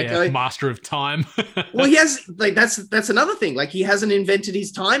Echo. Master of time. Well, he has like, that's another thing. Like he hasn't invented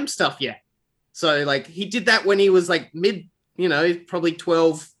his time stuff yet. So like he did that when he was like mid, probably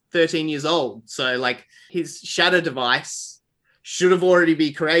 12, 13 years old. So like his shadow device should have already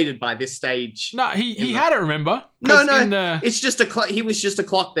been created by this stage. No, he had it, remember? No. It's just a clock. He was just a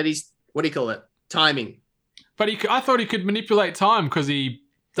clock that he's, what do you call it? Timing. But I thought he could manipulate time because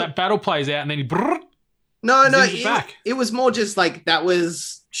that battle plays out and then he No, it was more just like that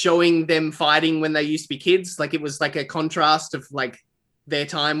was showing them fighting when they used to be kids. Like it was like a contrast of like their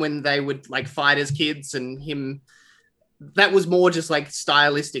time when they would like fight as kids and him. That was more just like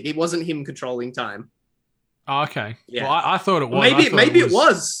stylistic. It wasn't him controlling time. Oh, okay. Yeah. Well, I thought it was. Maybe it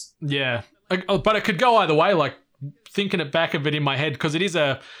was. Yeah. But it could go either way. Like thinking it back of it in my head, because it is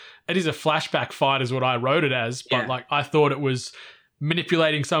a flashback fight is what I wrote it as. But like I thought it was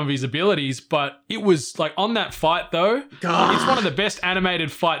manipulating some of his abilities, but it was like on that fight though, it's one of the best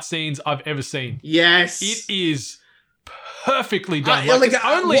animated fight scenes I've ever seen. Yes. It is perfectly done. Watching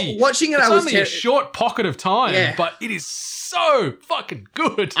it, it's I was only a short pocket of time, but it is so fucking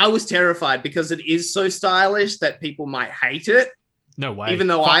good. I was terrified because it is so stylish that people might hate it. No way. Even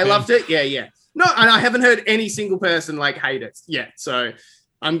though I loved it. Yeah. No, and I haven't heard any single person like hate it yet. So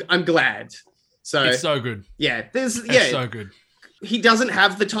I'm glad. So it's so good. Yeah. It's so good. He doesn't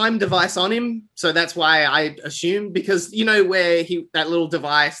have the time device on him, so that's why I assumed, because where that little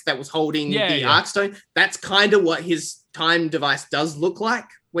device that was holding the Arcstone, that's kind of what his time device does look like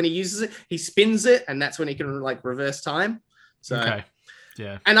when he uses it. He spins it, and that's when he can like reverse time. So, okay,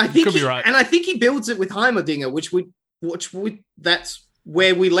 yeah, and I think I think he builds it with Heimerdinger, which that's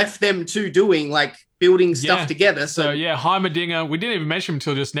where we left them two doing like building stuff together. So Heimerdinger, we didn't even mention him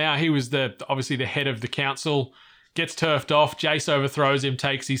until just now. He was obviously the head of the council. Gets turfed off, Jace overthrows him,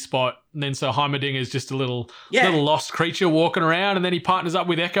 takes his spot, and then so Heimerdinger is just a little lost creature walking around, and then he partners up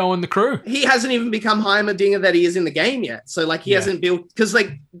with Echo and the crew. He hasn't even become Heimerdinger that he is in the game yet. So like he hasn't built, because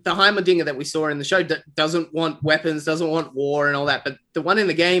like the Heimerdinger that we saw in the show doesn't want weapons, doesn't want war and all that, but the one in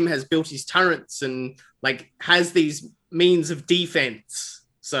the game has built his turrets and like has these means of defense.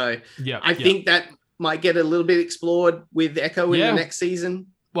 So I think that might get a little bit explored with Echo in the next season.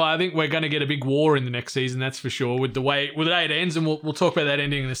 Well, I think we're going to get a big war in the next season, that's for sure, with the way it ends, and we'll talk about that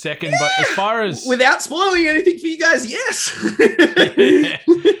ending in a second. But as far as... Without spoiling anything for you guys, yes!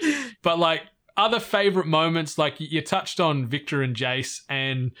 But, like, other favourite moments, like, you touched on Victor and Jace,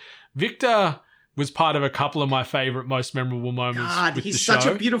 and Victor was part of a couple of my favourite, most memorable moments with he's the show. Such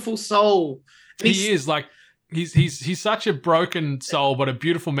a beautiful soul. He is, like... He's such a broken soul, but a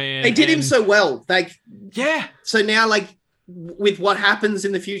beautiful man. They did him so well. Like... Yeah. So now, like... with what happens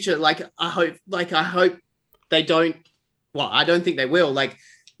in the future, like I hope they don't. Well, I don't think they will. Like,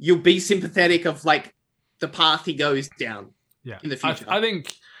 you'll be sympathetic of like the path he goes down. Yeah, in the future. I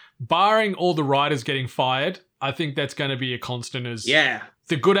think barring all the writers getting fired, I think that's going to be a constant as Yeah.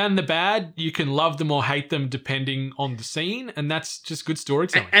 the good and the bad. You can love them or hate them depending on the scene, and that's just good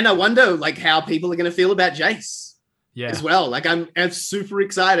storytelling. And I wonder like how people are going to feel about Jace as well. Like I'm super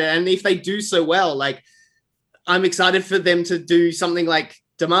excited. And if they do so well, like I'm excited for them to do something like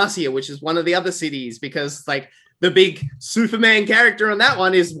Demacia, which is one of the other cities, because like the big Superman character on that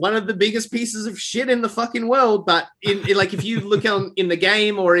one is one of the biggest pieces of shit in the fucking world. But in like, if you look in the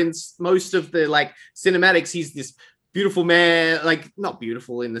game or in most of the like cinematics, he's this beautiful man, like not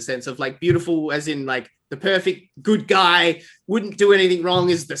beautiful in the sense of like beautiful as in like the perfect good guy, wouldn't do anything wrong,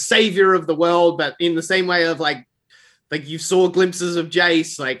 is the savior of the world. But in the same way of like you saw glimpses of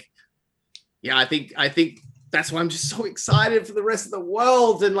Jace, like, yeah, I think that's why I'm just so excited for the rest of the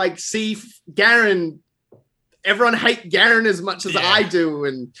world and like see Garen. Everyone hate Garen as much as I do,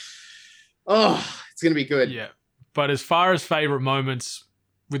 and it's gonna be good. Yeah, but as far as favorite moments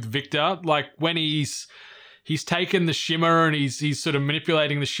with Victor, like when he's taken the shimmer and he's sort of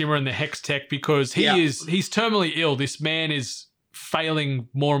manipulating the shimmer and the hex tech, because he's terminally ill. This man is failing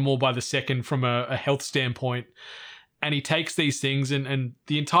more and more by the second from a health standpoint. And he takes these things, and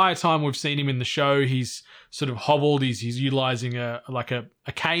the entire time we've seen him in the show, he's sort of hobbled. He's utilizing a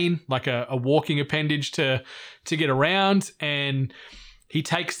cane, like a walking appendage to get around. And he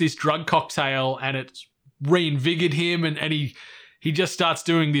takes this drug cocktail, and it's reinvigorated him, and he just starts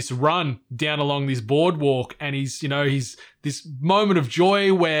doing this run down along this boardwalk, and he's this moment of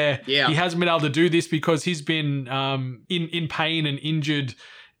joy where he hasn't been able to do this because he's been in pain and injured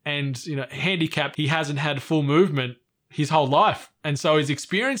and handicapped. He hasn't had full movement his whole life. And so he's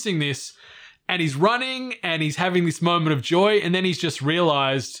experiencing this, and he's running, and he's having this moment of joy, and then he's just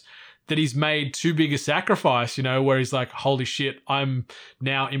realized that he's made too big a sacrifice, where he's like, holy shit, I'm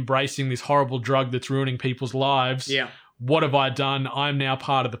now embracing this horrible drug that's ruining people's lives. Yeah. What have I done? I'm now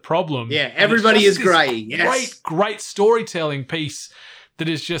part of the problem. Yeah, everybody is grey. Yes. Great storytelling piece that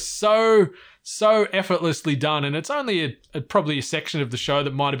is just so effortlessly done. And it's only probably a section of the show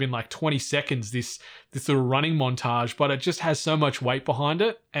that might have been like 20 seconds, this little running montage, but it just has so much weight behind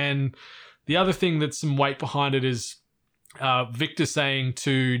it. And the other thing that's some weight behind it is Victor saying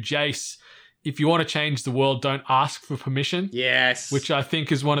to Jace, if you want to change the world, don't ask for permission. Yes. Which I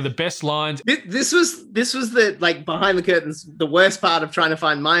think is one of the best lines. This was the, like, behind the curtains, the worst part of trying to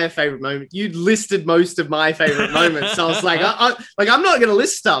find my favorite moment. You listed most of my favorite moments. So I was like, I'm not going to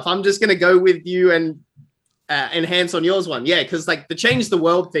list stuff. I'm just going to go with you and enhance on yours one. Yeah, because, like, the change the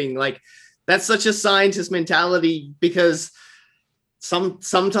world thing, like, that's such a scientist mentality, because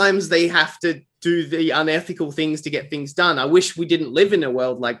sometimes they have to do the unethical things to get things done. I wish we didn't live in a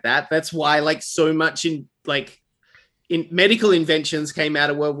world like that. That's why like so much in medical inventions came out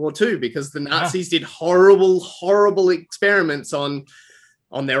of World War II, because the Nazis did horrible experiments on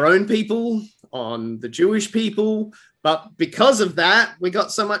their own people, on the Jewish people. But because of that, we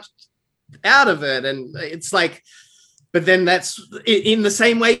got so much out of it. And it's like, but then that's in the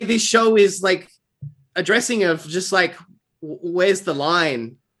same way this show is like addressing of just like, where's the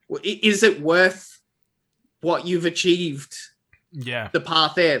line? Is it worth what you've achieved? Yeah. The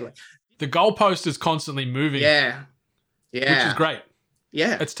path there. The goalpost is constantly moving. Yeah. Which is great.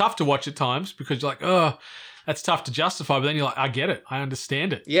 Yeah. It's tough to watch at times because you're like, oh, that's tough to justify. But then you're like, I get it. I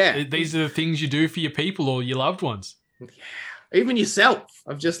understand it. Yeah. These are the things you do for your people or your loved ones. Yeah. Even yourself.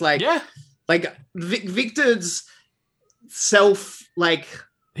 Of just like, like Victor's self, like,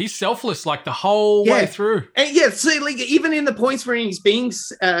 he's selfless like the whole way through. And so like even in the points where he's being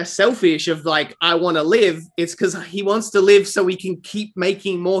selfish of like, I want to live, it's because he wants to live so he can keep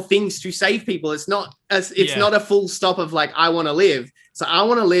making more things to save people. It's not not a full stop of like, I want to live. So I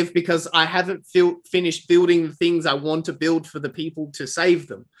want to live because I haven't finished building the things I want to build for the people to save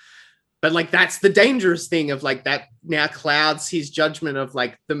them. But like, that's the dangerous thing of like, that now clouds his judgment of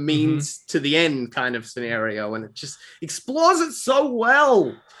like the means to the end kind of scenario. And it just explores it so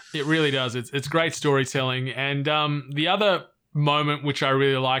well. It really does. It's great storytelling. And the other moment, which I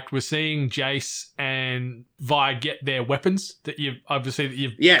really liked, was seeing Jace and Vi get their weapons that you've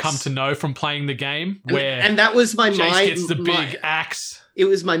come to know from playing the game. And that was my Jace gets the big axe. It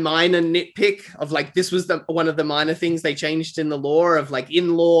was my minor nitpick of like, this was one of the minor things they changed in the lore of like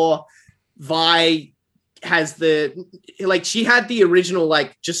in lore. Vi has she had the original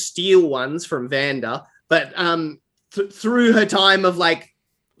like just steel ones from Vanda, but through her time of like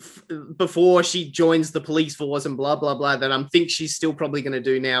before she joins the police force and blah blah blah, that I think she's still probably going to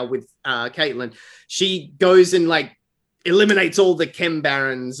do now with Caitlin. She goes and like eliminates all the chem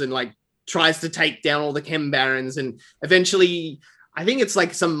barons and like tries to take down all the chem barons, and eventually I think it's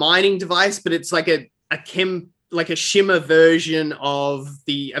like some mining device, but it's like a chem like a shimmer version of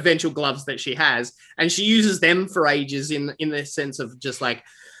the eventual gloves that she has, and she uses them for ages in the sense of just like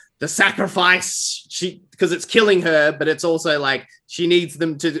the sacrifice, because it's killing her, but it's also like she needs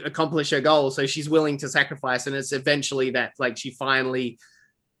them to accomplish her goal, so she's willing to sacrifice. And it's eventually that like she finally,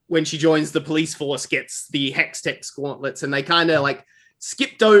 when she joins the police force, gets the Hextech gauntlets, and they kind of like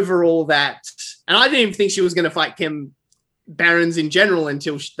skipped over all that. And I didn't even think she was going to fight Kim Barons in general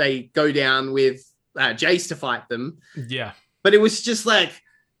until they go down with Jace to fight them. Yeah. But it was just like,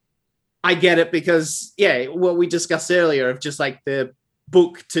 I get it, because what we discussed earlier of just like the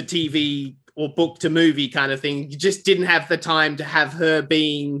book to TV or book to movie kind of thing. You just didn't have the time to have her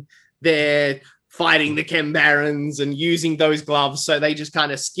being there fighting the Chem Barons and using those gloves. So they just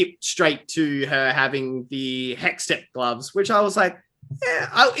kind of skipped straight to her having the Hextech gloves, which I was like,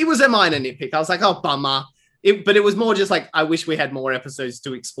 it was a minor nitpick. I was like, oh, bummer. But it was more just like, I wish we had more episodes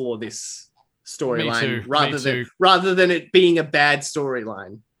to explore this storyline rather than it being a bad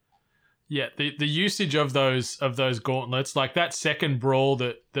storyline. Yeah, the usage of those gauntlets, like that second brawl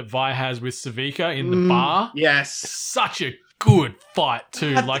that Vi has with Savika in the bar. Yes. Such a good fight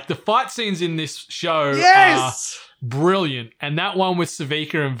too. Like the fight scenes in this show are brilliant. And that one with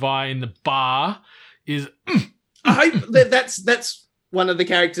Savika and Vi in the bar is I hope that's one of the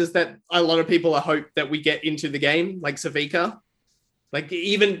characters that a lot of people hope that we get into the game, like Savika. Like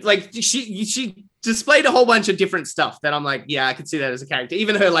even like she displayed a whole bunch of different stuff that I'm like, yeah, I could see that as a character.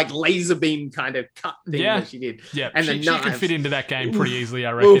 Even her like laser beam kind of cut thing that she did. Yeah, and she could fit into that game pretty easily,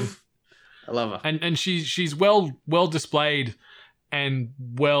 I reckon. I love her. And she's well displayed and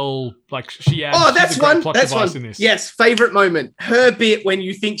well, like she adds. Oh, that's one. That's one. In this. Yes, favorite moment. Her bit when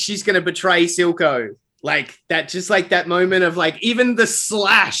you think she's gonna betray Silco, like that, just like that moment of like even the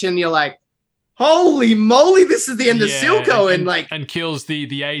slash, and you're like, holy moly, this is the end of Silco, and kills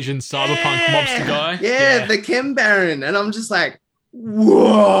the Asian cyberpunk mobster guy. Yeah, the Chem Baron, and I'm just like,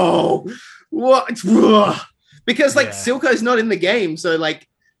 whoa, what? Whoa. Because like Silco's not in the game, so like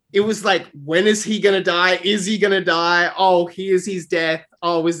it was like, when is he gonna die? Is he gonna die? Oh, here's his death.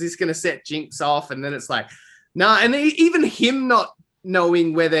 Oh, is this gonna set Jinx off? And then it's like, nah. And even him not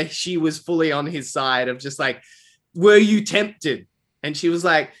knowing whether she was fully on his side of just like, were you tempted? And she was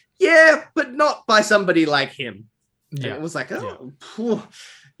like, yeah, but not by somebody like him. Yeah. And it was like, that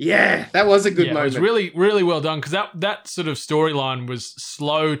was a good moment. It was really, really well done, because that sort of storyline was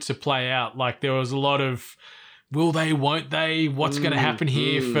slow to play out. Like there was a lot of, will they, won't they? What's going to happen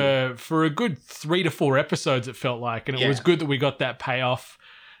here for a good 3 to 4 episodes, it felt like. And it was good that we got that payoff.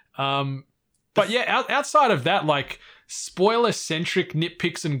 But yeah, outside of that, like spoiler-centric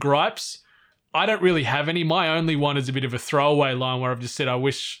nitpicks and gripes, I don't really have any. My only one is a bit of a throwaway line where I've just said I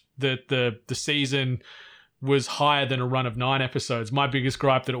wish that the season was higher than a run of 9 episodes. My biggest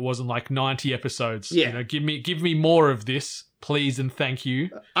gripe that it wasn't like 90 episodes. Yeah. You know, give me more of this, please and thank you.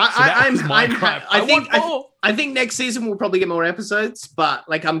 I think next season we'll probably get more episodes, but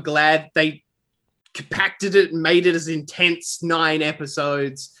like I'm glad they compacted it and made it as intense 9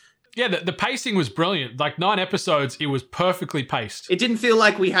 episodes. Yeah, the pacing was brilliant. Like 9 episodes, it was perfectly paced. It didn't feel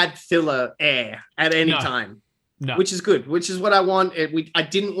like we had filler air at any time. No. Which is good, which is what I want. I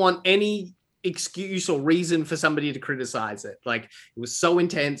didn't want any excuse or reason for somebody to criticize it. Like, it was so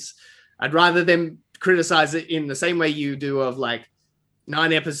intense. I'd rather them criticize it in the same way you do of like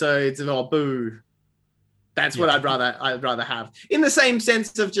 9 episodes of, oh, boo. That's what I'd rather have. In the same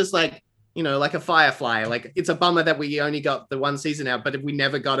sense of just like, you know, like a Firefly. Like, it's a bummer that we only got the 1 season out, but we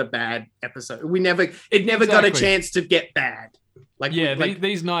never got a bad episode. It never got a chance to get bad. Like,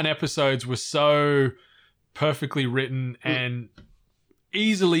 these 9 episodes were so perfectly written and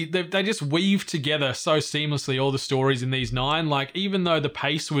easily, they just weave together so seamlessly, all the stories in these 9. Like, even though the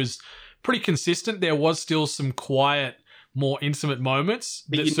pace was pretty consistent, there was still some quiet, more intimate moments.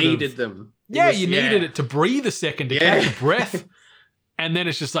 But you needed them. You needed it to breathe a second, to catch your breath. And then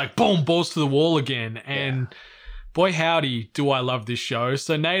it's just like, boom, balls to the wall again. And boy, howdy, do I love this show.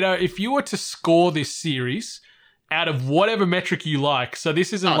 So, Nato, if you were to score this series out of whatever metric you like, so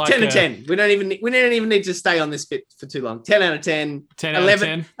this isn't like 10 out of 10. We don't even need to stay on this bit for too long. 10 out of 10. 10 11,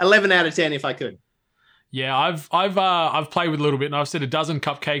 out of 10. 11 out of 10 if I could. Yeah, I've played with a little bit, and I've said a dozen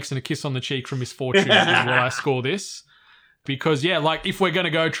cupcakes and a kiss on the cheek from Misfortune is what I score this. Because like if we're going to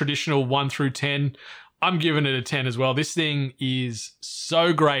go traditional 1 through 10, I'm giving it a 10 as well. This thing is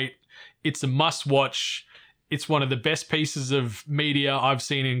so great. It's a must-watch. It's one of the best pieces of media I've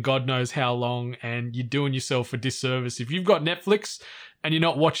seen in God knows how long, and you're doing yourself a disservice. If you've got Netflix and you're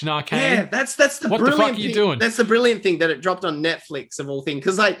not watching Arcane, that's the what the fuck are you doing? That's the brilliant thing, that it dropped on Netflix of all things.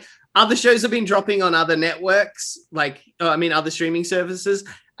 Because like other shows have been dropping on other networks, other streaming services,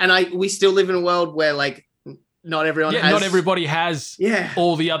 and we still live in a world where like not everyone has. Not everybody has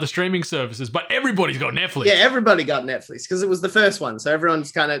all the other streaming services, but everybody's got Netflix. Yeah, everybody got Netflix because it was the first one. So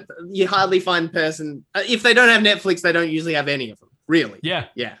everyone's kind of, you hardly find a person, if they don't have Netflix, they don't usually have any of them, really. Yeah.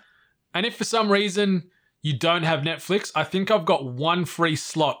 Yeah. And if for some reason you don't have Netflix, I think I've got one free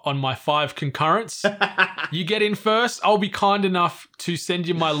slot on my 5 concurrents. You get in first. I'll be kind enough to send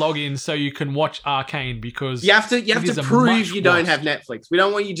you my login so you can watch Arcane, because you have to prove you don't have Netflix. We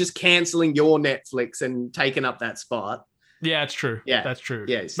don't want you just canceling your Netflix and taking up that spot. Yeah, it's true. Yeah, that's true.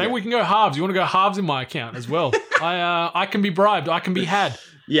 Yes, maybe we can go halves. You want to go halves in my account as well? I can be bribed. I can be had.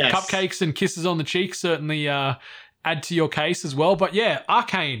 Yes. Cupcakes and kisses on the cheek certainly add to your case as well. But yeah,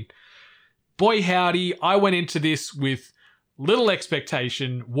 Arcane. Boy howdy, I went into this with little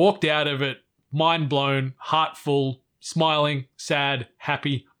expectation, walked out of it mind blown, heart full, smiling, sad,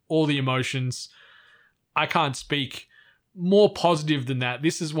 happy, all the emotions. I can't speak more positive than that.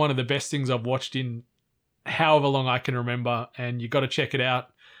 This is one of the best things I've watched in however long I can remember, and you got to check it out.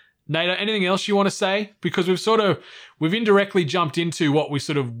 Nada, anything else you want to say? Because we've indirectly jumped into what we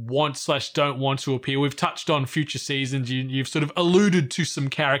sort of want/don't want to appear. We've touched on future seasons. You've sort of alluded to some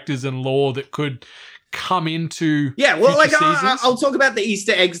characters and lore that could come into I'll talk about the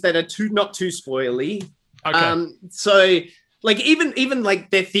Easter eggs that are not too spoily. Okay. So like even like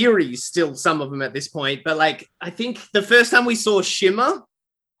their theories, still some of them at this point, but like I think the first time we saw Shimmer,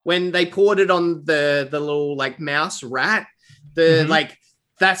 when they poured it on the little like mouse rat, like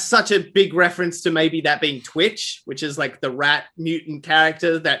that's such a big reference to maybe that being Twitch, which is like the rat mutant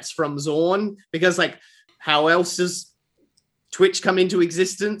character that's from Zorn, because like how else does Twitch come into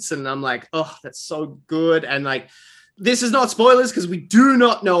existence? And I'm like, oh, that's so good. And like, this is not spoilers because we do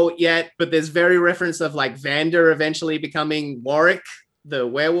not know it yet, but there's very reference of like Vander eventually becoming Warwick, the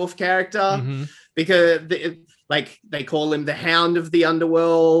werewolf character, because they call him the Hound of the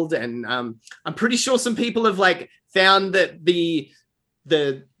Underworld. And I'm pretty sure some people have like found that the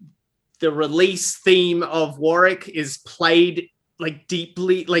release theme of Warwick is played like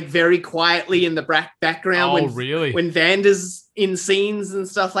deeply, like very quietly in the background. When Vander's in scenes and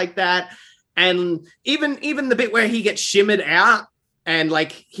stuff like that. And even the bit where he gets shimmered out and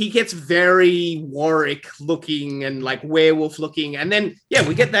like he gets very Warwick looking and like werewolf looking. And then,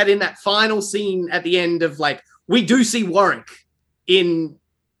 we get that in that final scene at the end of like, we do see Warwick in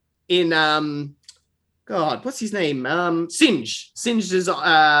God, what's his name? Singe. Singe's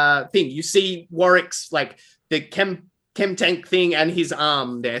thing. You see Warwick's like the chem tank thing and his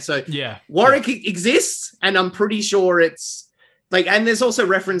arm there. So Warwick exists, and I'm pretty sure it's like, and there's also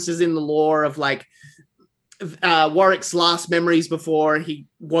references in the lore of like Warwick's last memories before he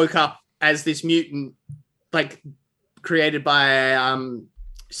woke up as this mutant, like created by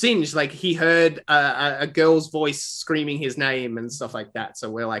Singe. Like he heard a girl's voice screaming his name and stuff like that. So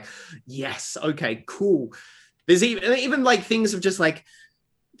we're like, yes, okay, cool. There's even like things of just like,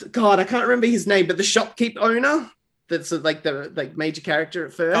 God, I can't remember his name, but the shopkeep owner that's like the like major character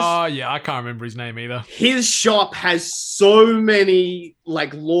at first. Oh yeah, I can't remember his name either. His shop has so many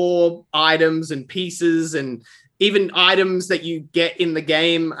like lore items and pieces and even items that you get in the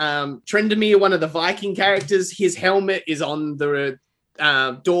game. Trendemir, one of the Viking characters, his helmet is on the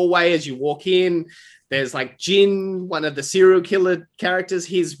doorway as you walk in. There's like Jin, one of the serial killer characters,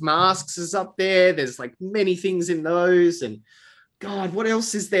 his masks is up there. There's like many things in those. And God, what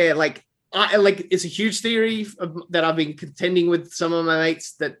else is there? Like, it's a huge theory that I've been contending with some of my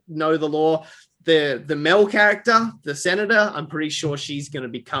mates that know the lore. The Mel character, the senator, I'm pretty sure she's going to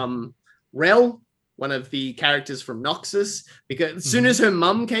become Rel, one of the characters from Noxus, because as soon as her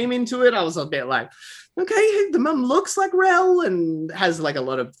mum came into it, I was a bit like, okay, the mum looks like Rel and has like a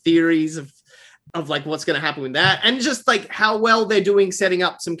lot of theories of like what's going to happen with that, and just like how well they're doing setting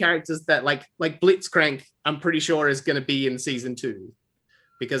up some characters that like Blitzcrank, I'm pretty sure is going to be in season 2,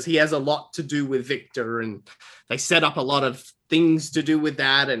 because he has a lot to do with Victor, and they set up a lot of things to do with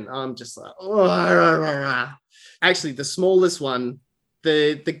that, and I'm just like, oh. Actually, the smallest one,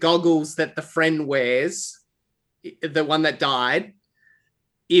 the goggles that the friend wears, the one that died,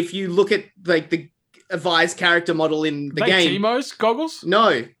 if you look at like the Vi's character model in the game. Teimo's goggles?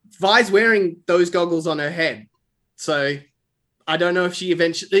 No, Vi's wearing those goggles on her head. So I don't know if she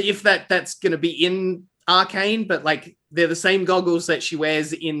eventually, if that's going to be in Arcane, but like they're the same goggles that she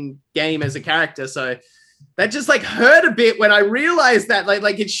wears in game as a character. So that just like hurt a bit when I realized that,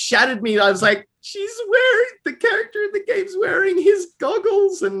 like it shattered me. I was like, the character in the game's wearing his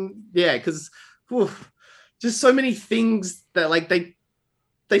goggles. And yeah, because just so many things that like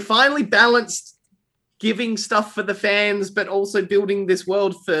they finally balanced giving stuff for the fans, but also building this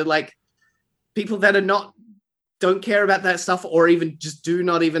world for like people that are not don't care about that stuff or even just do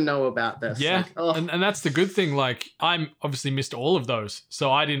not even know about this. Yeah, like, oh. and that's the good thing. Like, I'm obviously missed all of those.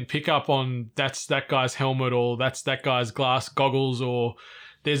 So I didn't pick up on that's that guy's helmet or that's that guy's glass goggles or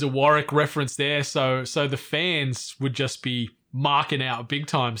there's a Warwick reference there. So the fans would just be marking out big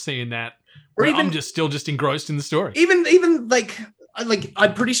time seeing that. Or even, I'm still engrossed in the story. Even like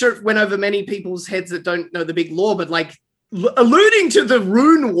I'm pretty sure it went over many people's heads that don't know the big lore, but like alluding to the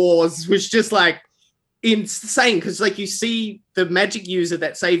Rune Wars was just like insane because like you see the magic user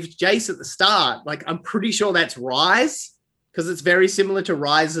that saves Jace at the start. Like I'm pretty sure that's Rise because it's very similar to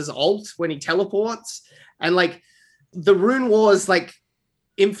Rise's ult when he teleports, and like the Rune Wars like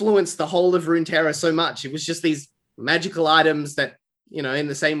influenced the whole of Runeterra so much. It was just these magical items that, you know, in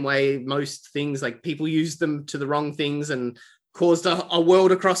the same way most things, like people used them to the wrong things and caused a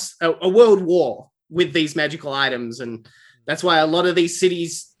world war with these magical items. And that's why a lot of these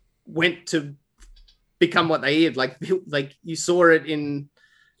cities went to become what they did. Like you saw it in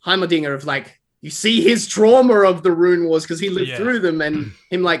Heimerdinger of like, you see his trauma of the Rune Wars because he lived through them, and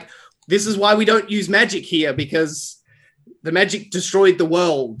him like, this is why we don't use magic here because the magic destroyed the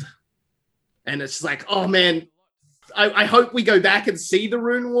world. And it's like, oh man, I hope we go back and see the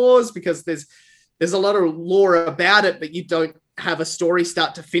Rune Wars because there's a lot of lore about it, but you don't have a story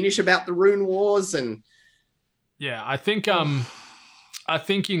start to finish about the Rune Wars. And yeah, I think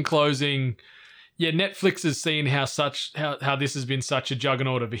in closing, yeah, Netflix has seen how this has been such a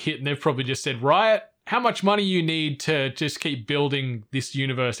juggernaut of a hit, and they've probably just said, Riot, how much money you need to just keep building this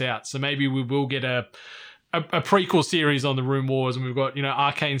universe out? So maybe we will get a prequel series on the Rune Wars, and we've got, you know,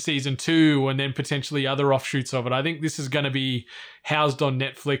 Arcane season 2 and then potentially other offshoots of it. I think this is going to be housed on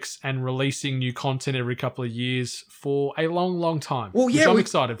Netflix and releasing new content every couple of years for a long, long time. Well, yeah, I'm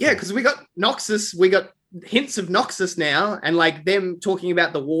excited for. Yeah, because we got Noxus, we got hints of Noxus now, and like them talking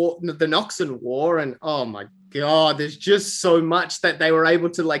about the Noxan War, and oh my god, there's just so much that they were able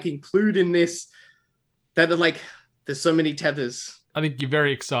to like include in this that are like, there's so many tethers. I think you're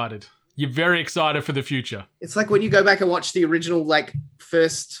very excited. You're very excited for the future. It's like when you go back and watch the original, like,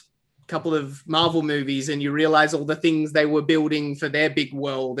 first couple of Marvel movies and you realize all the things they were building for their big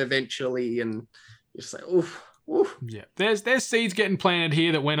world eventually, and you're just like, oof, oof. Yeah, there's seeds getting planted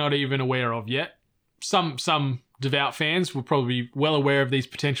here that we're not even aware of yet. Some devout fans will probably be well aware of these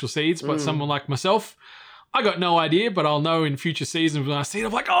potential seeds, but someone like myself, I got no idea, but I'll know in future seasons when I see it,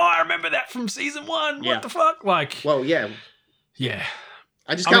 I'm like, oh, I remember that from season 1. Yeah. What the fuck? Like, well, yeah. Yeah.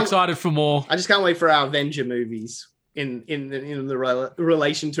 I'm excited for more. I just can't wait for our Avenger movies in the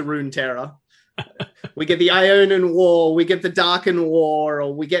relation to Runeterra. We get the Ionan War, we get the Darken War,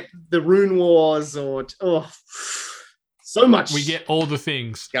 or we get the Rune Wars, or so much. We get all the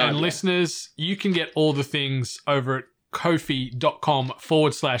things. And listeners, you can get all the things over at kofi.com/we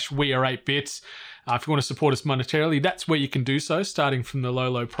are8bits. If you want to support us monetarily, that's where you can do so, starting from the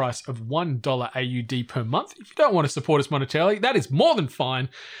low price of $1 AUD per month. If you don't want to support us monetarily, that is more than fine.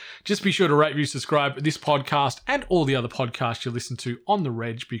 Just be sure to rate, review, subscribe to this podcast and all the other podcasts you listen to on the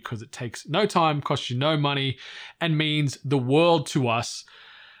Reg, because it takes no time, costs you no money, and means the world to us.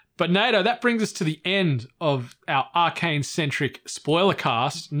 But NATO, that brings us to the end of our Arcane-centric spoiler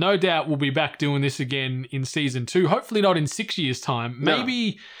cast. No doubt we'll be back doing this again in season 2. Hopefully not in 6 years' time.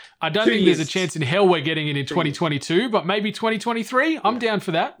 Maybe... I don't think there's a chance in hell we're getting it in 2022, but maybe 2023. I'm down for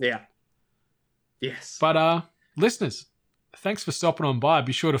that. Yeah. Yes. But listeners, thanks for stopping on by.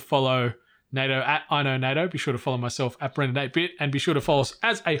 Be sure to follow NATO at I Know NATO. Be sure to follow myself at Brendan8bit, and be sure to follow us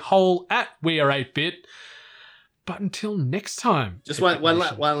as a whole at We Are 8bit. But until next time, just one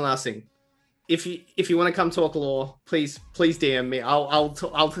last thing. If you want to come talk lore, please DM me.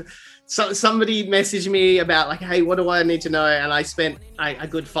 So somebody messaged me about like, hey, what do I need to know? And I spent a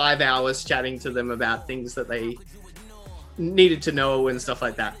good 5 hours chatting to them about things that they needed to know and stuff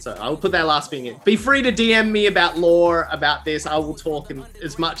like that. So I'll put that last thing in. Be free to DM me about lore, about this. I will talk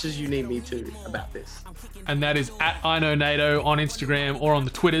as much as you need me to about this. And that is at I Know NATO on Instagram or on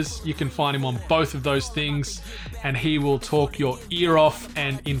the Twitters. You can find him on both of those things, and he will talk your ear off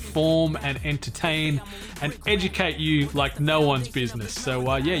and inform and entertain and educate you like no one's business.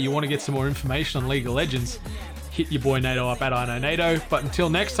 So you want to get some more information on League of Legends, hit your boy NATO up at I Know NATO. But until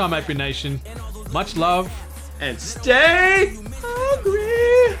next time, 8bit Nation, much love and stay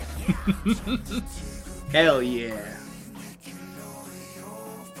hungry. Hell yeah.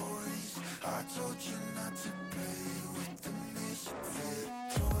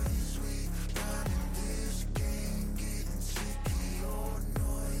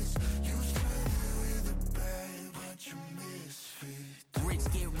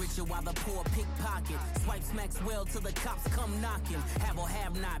 soldier while the poor pickpocket. Swipe smacks well till the cops come knocking. Have or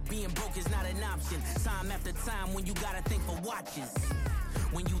have not, being broke is not an option. Time after time when you gotta think for watches.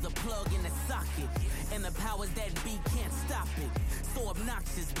 When you the plug in the socket, and the powers that be can't stop it. So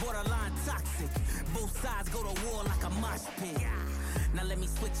obnoxious, borderline toxic. Both sides go to war like a mosh pit. Now let me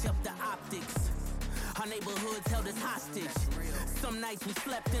switch up the optics. Our neighborhoods held us hostage. Some nights we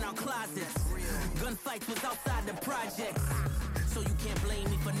slept in our closets. Gunfights was outside the projects. So you can't blame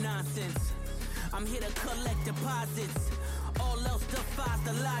me for nonsense. I'm here to collect deposits. All else defies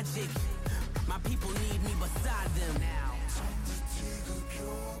the logic. My people need me beside them now. Time to dig up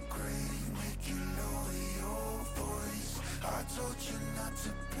your grave, make you lower your voice. I told you not to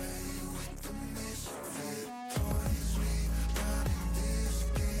play with the misfit toys. We running this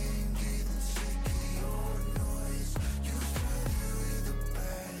game, getting sick of your noise. You started with a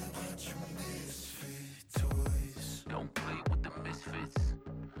bang, but you misfit toys. Don't play with the misfits.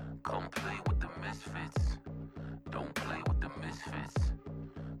 Come play with the misfits. Don't play with the misfits.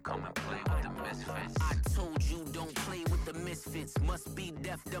 Come and play with the misfits. I told you don't play with the misfits. Must be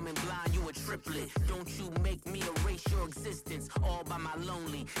deaf, dumb, and blind, you a triplet. Don't you make me erase your existence. All by my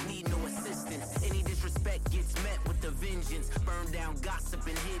lonely, need no assistance. Any disrespect gets met with the vengeance. Burn down gossip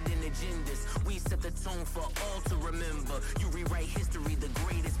and hidden agendas. We set the tone for all to remember. You rewrite history, the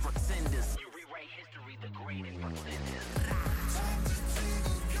greatest pretenders. You rewrite history, the greatest pretenders.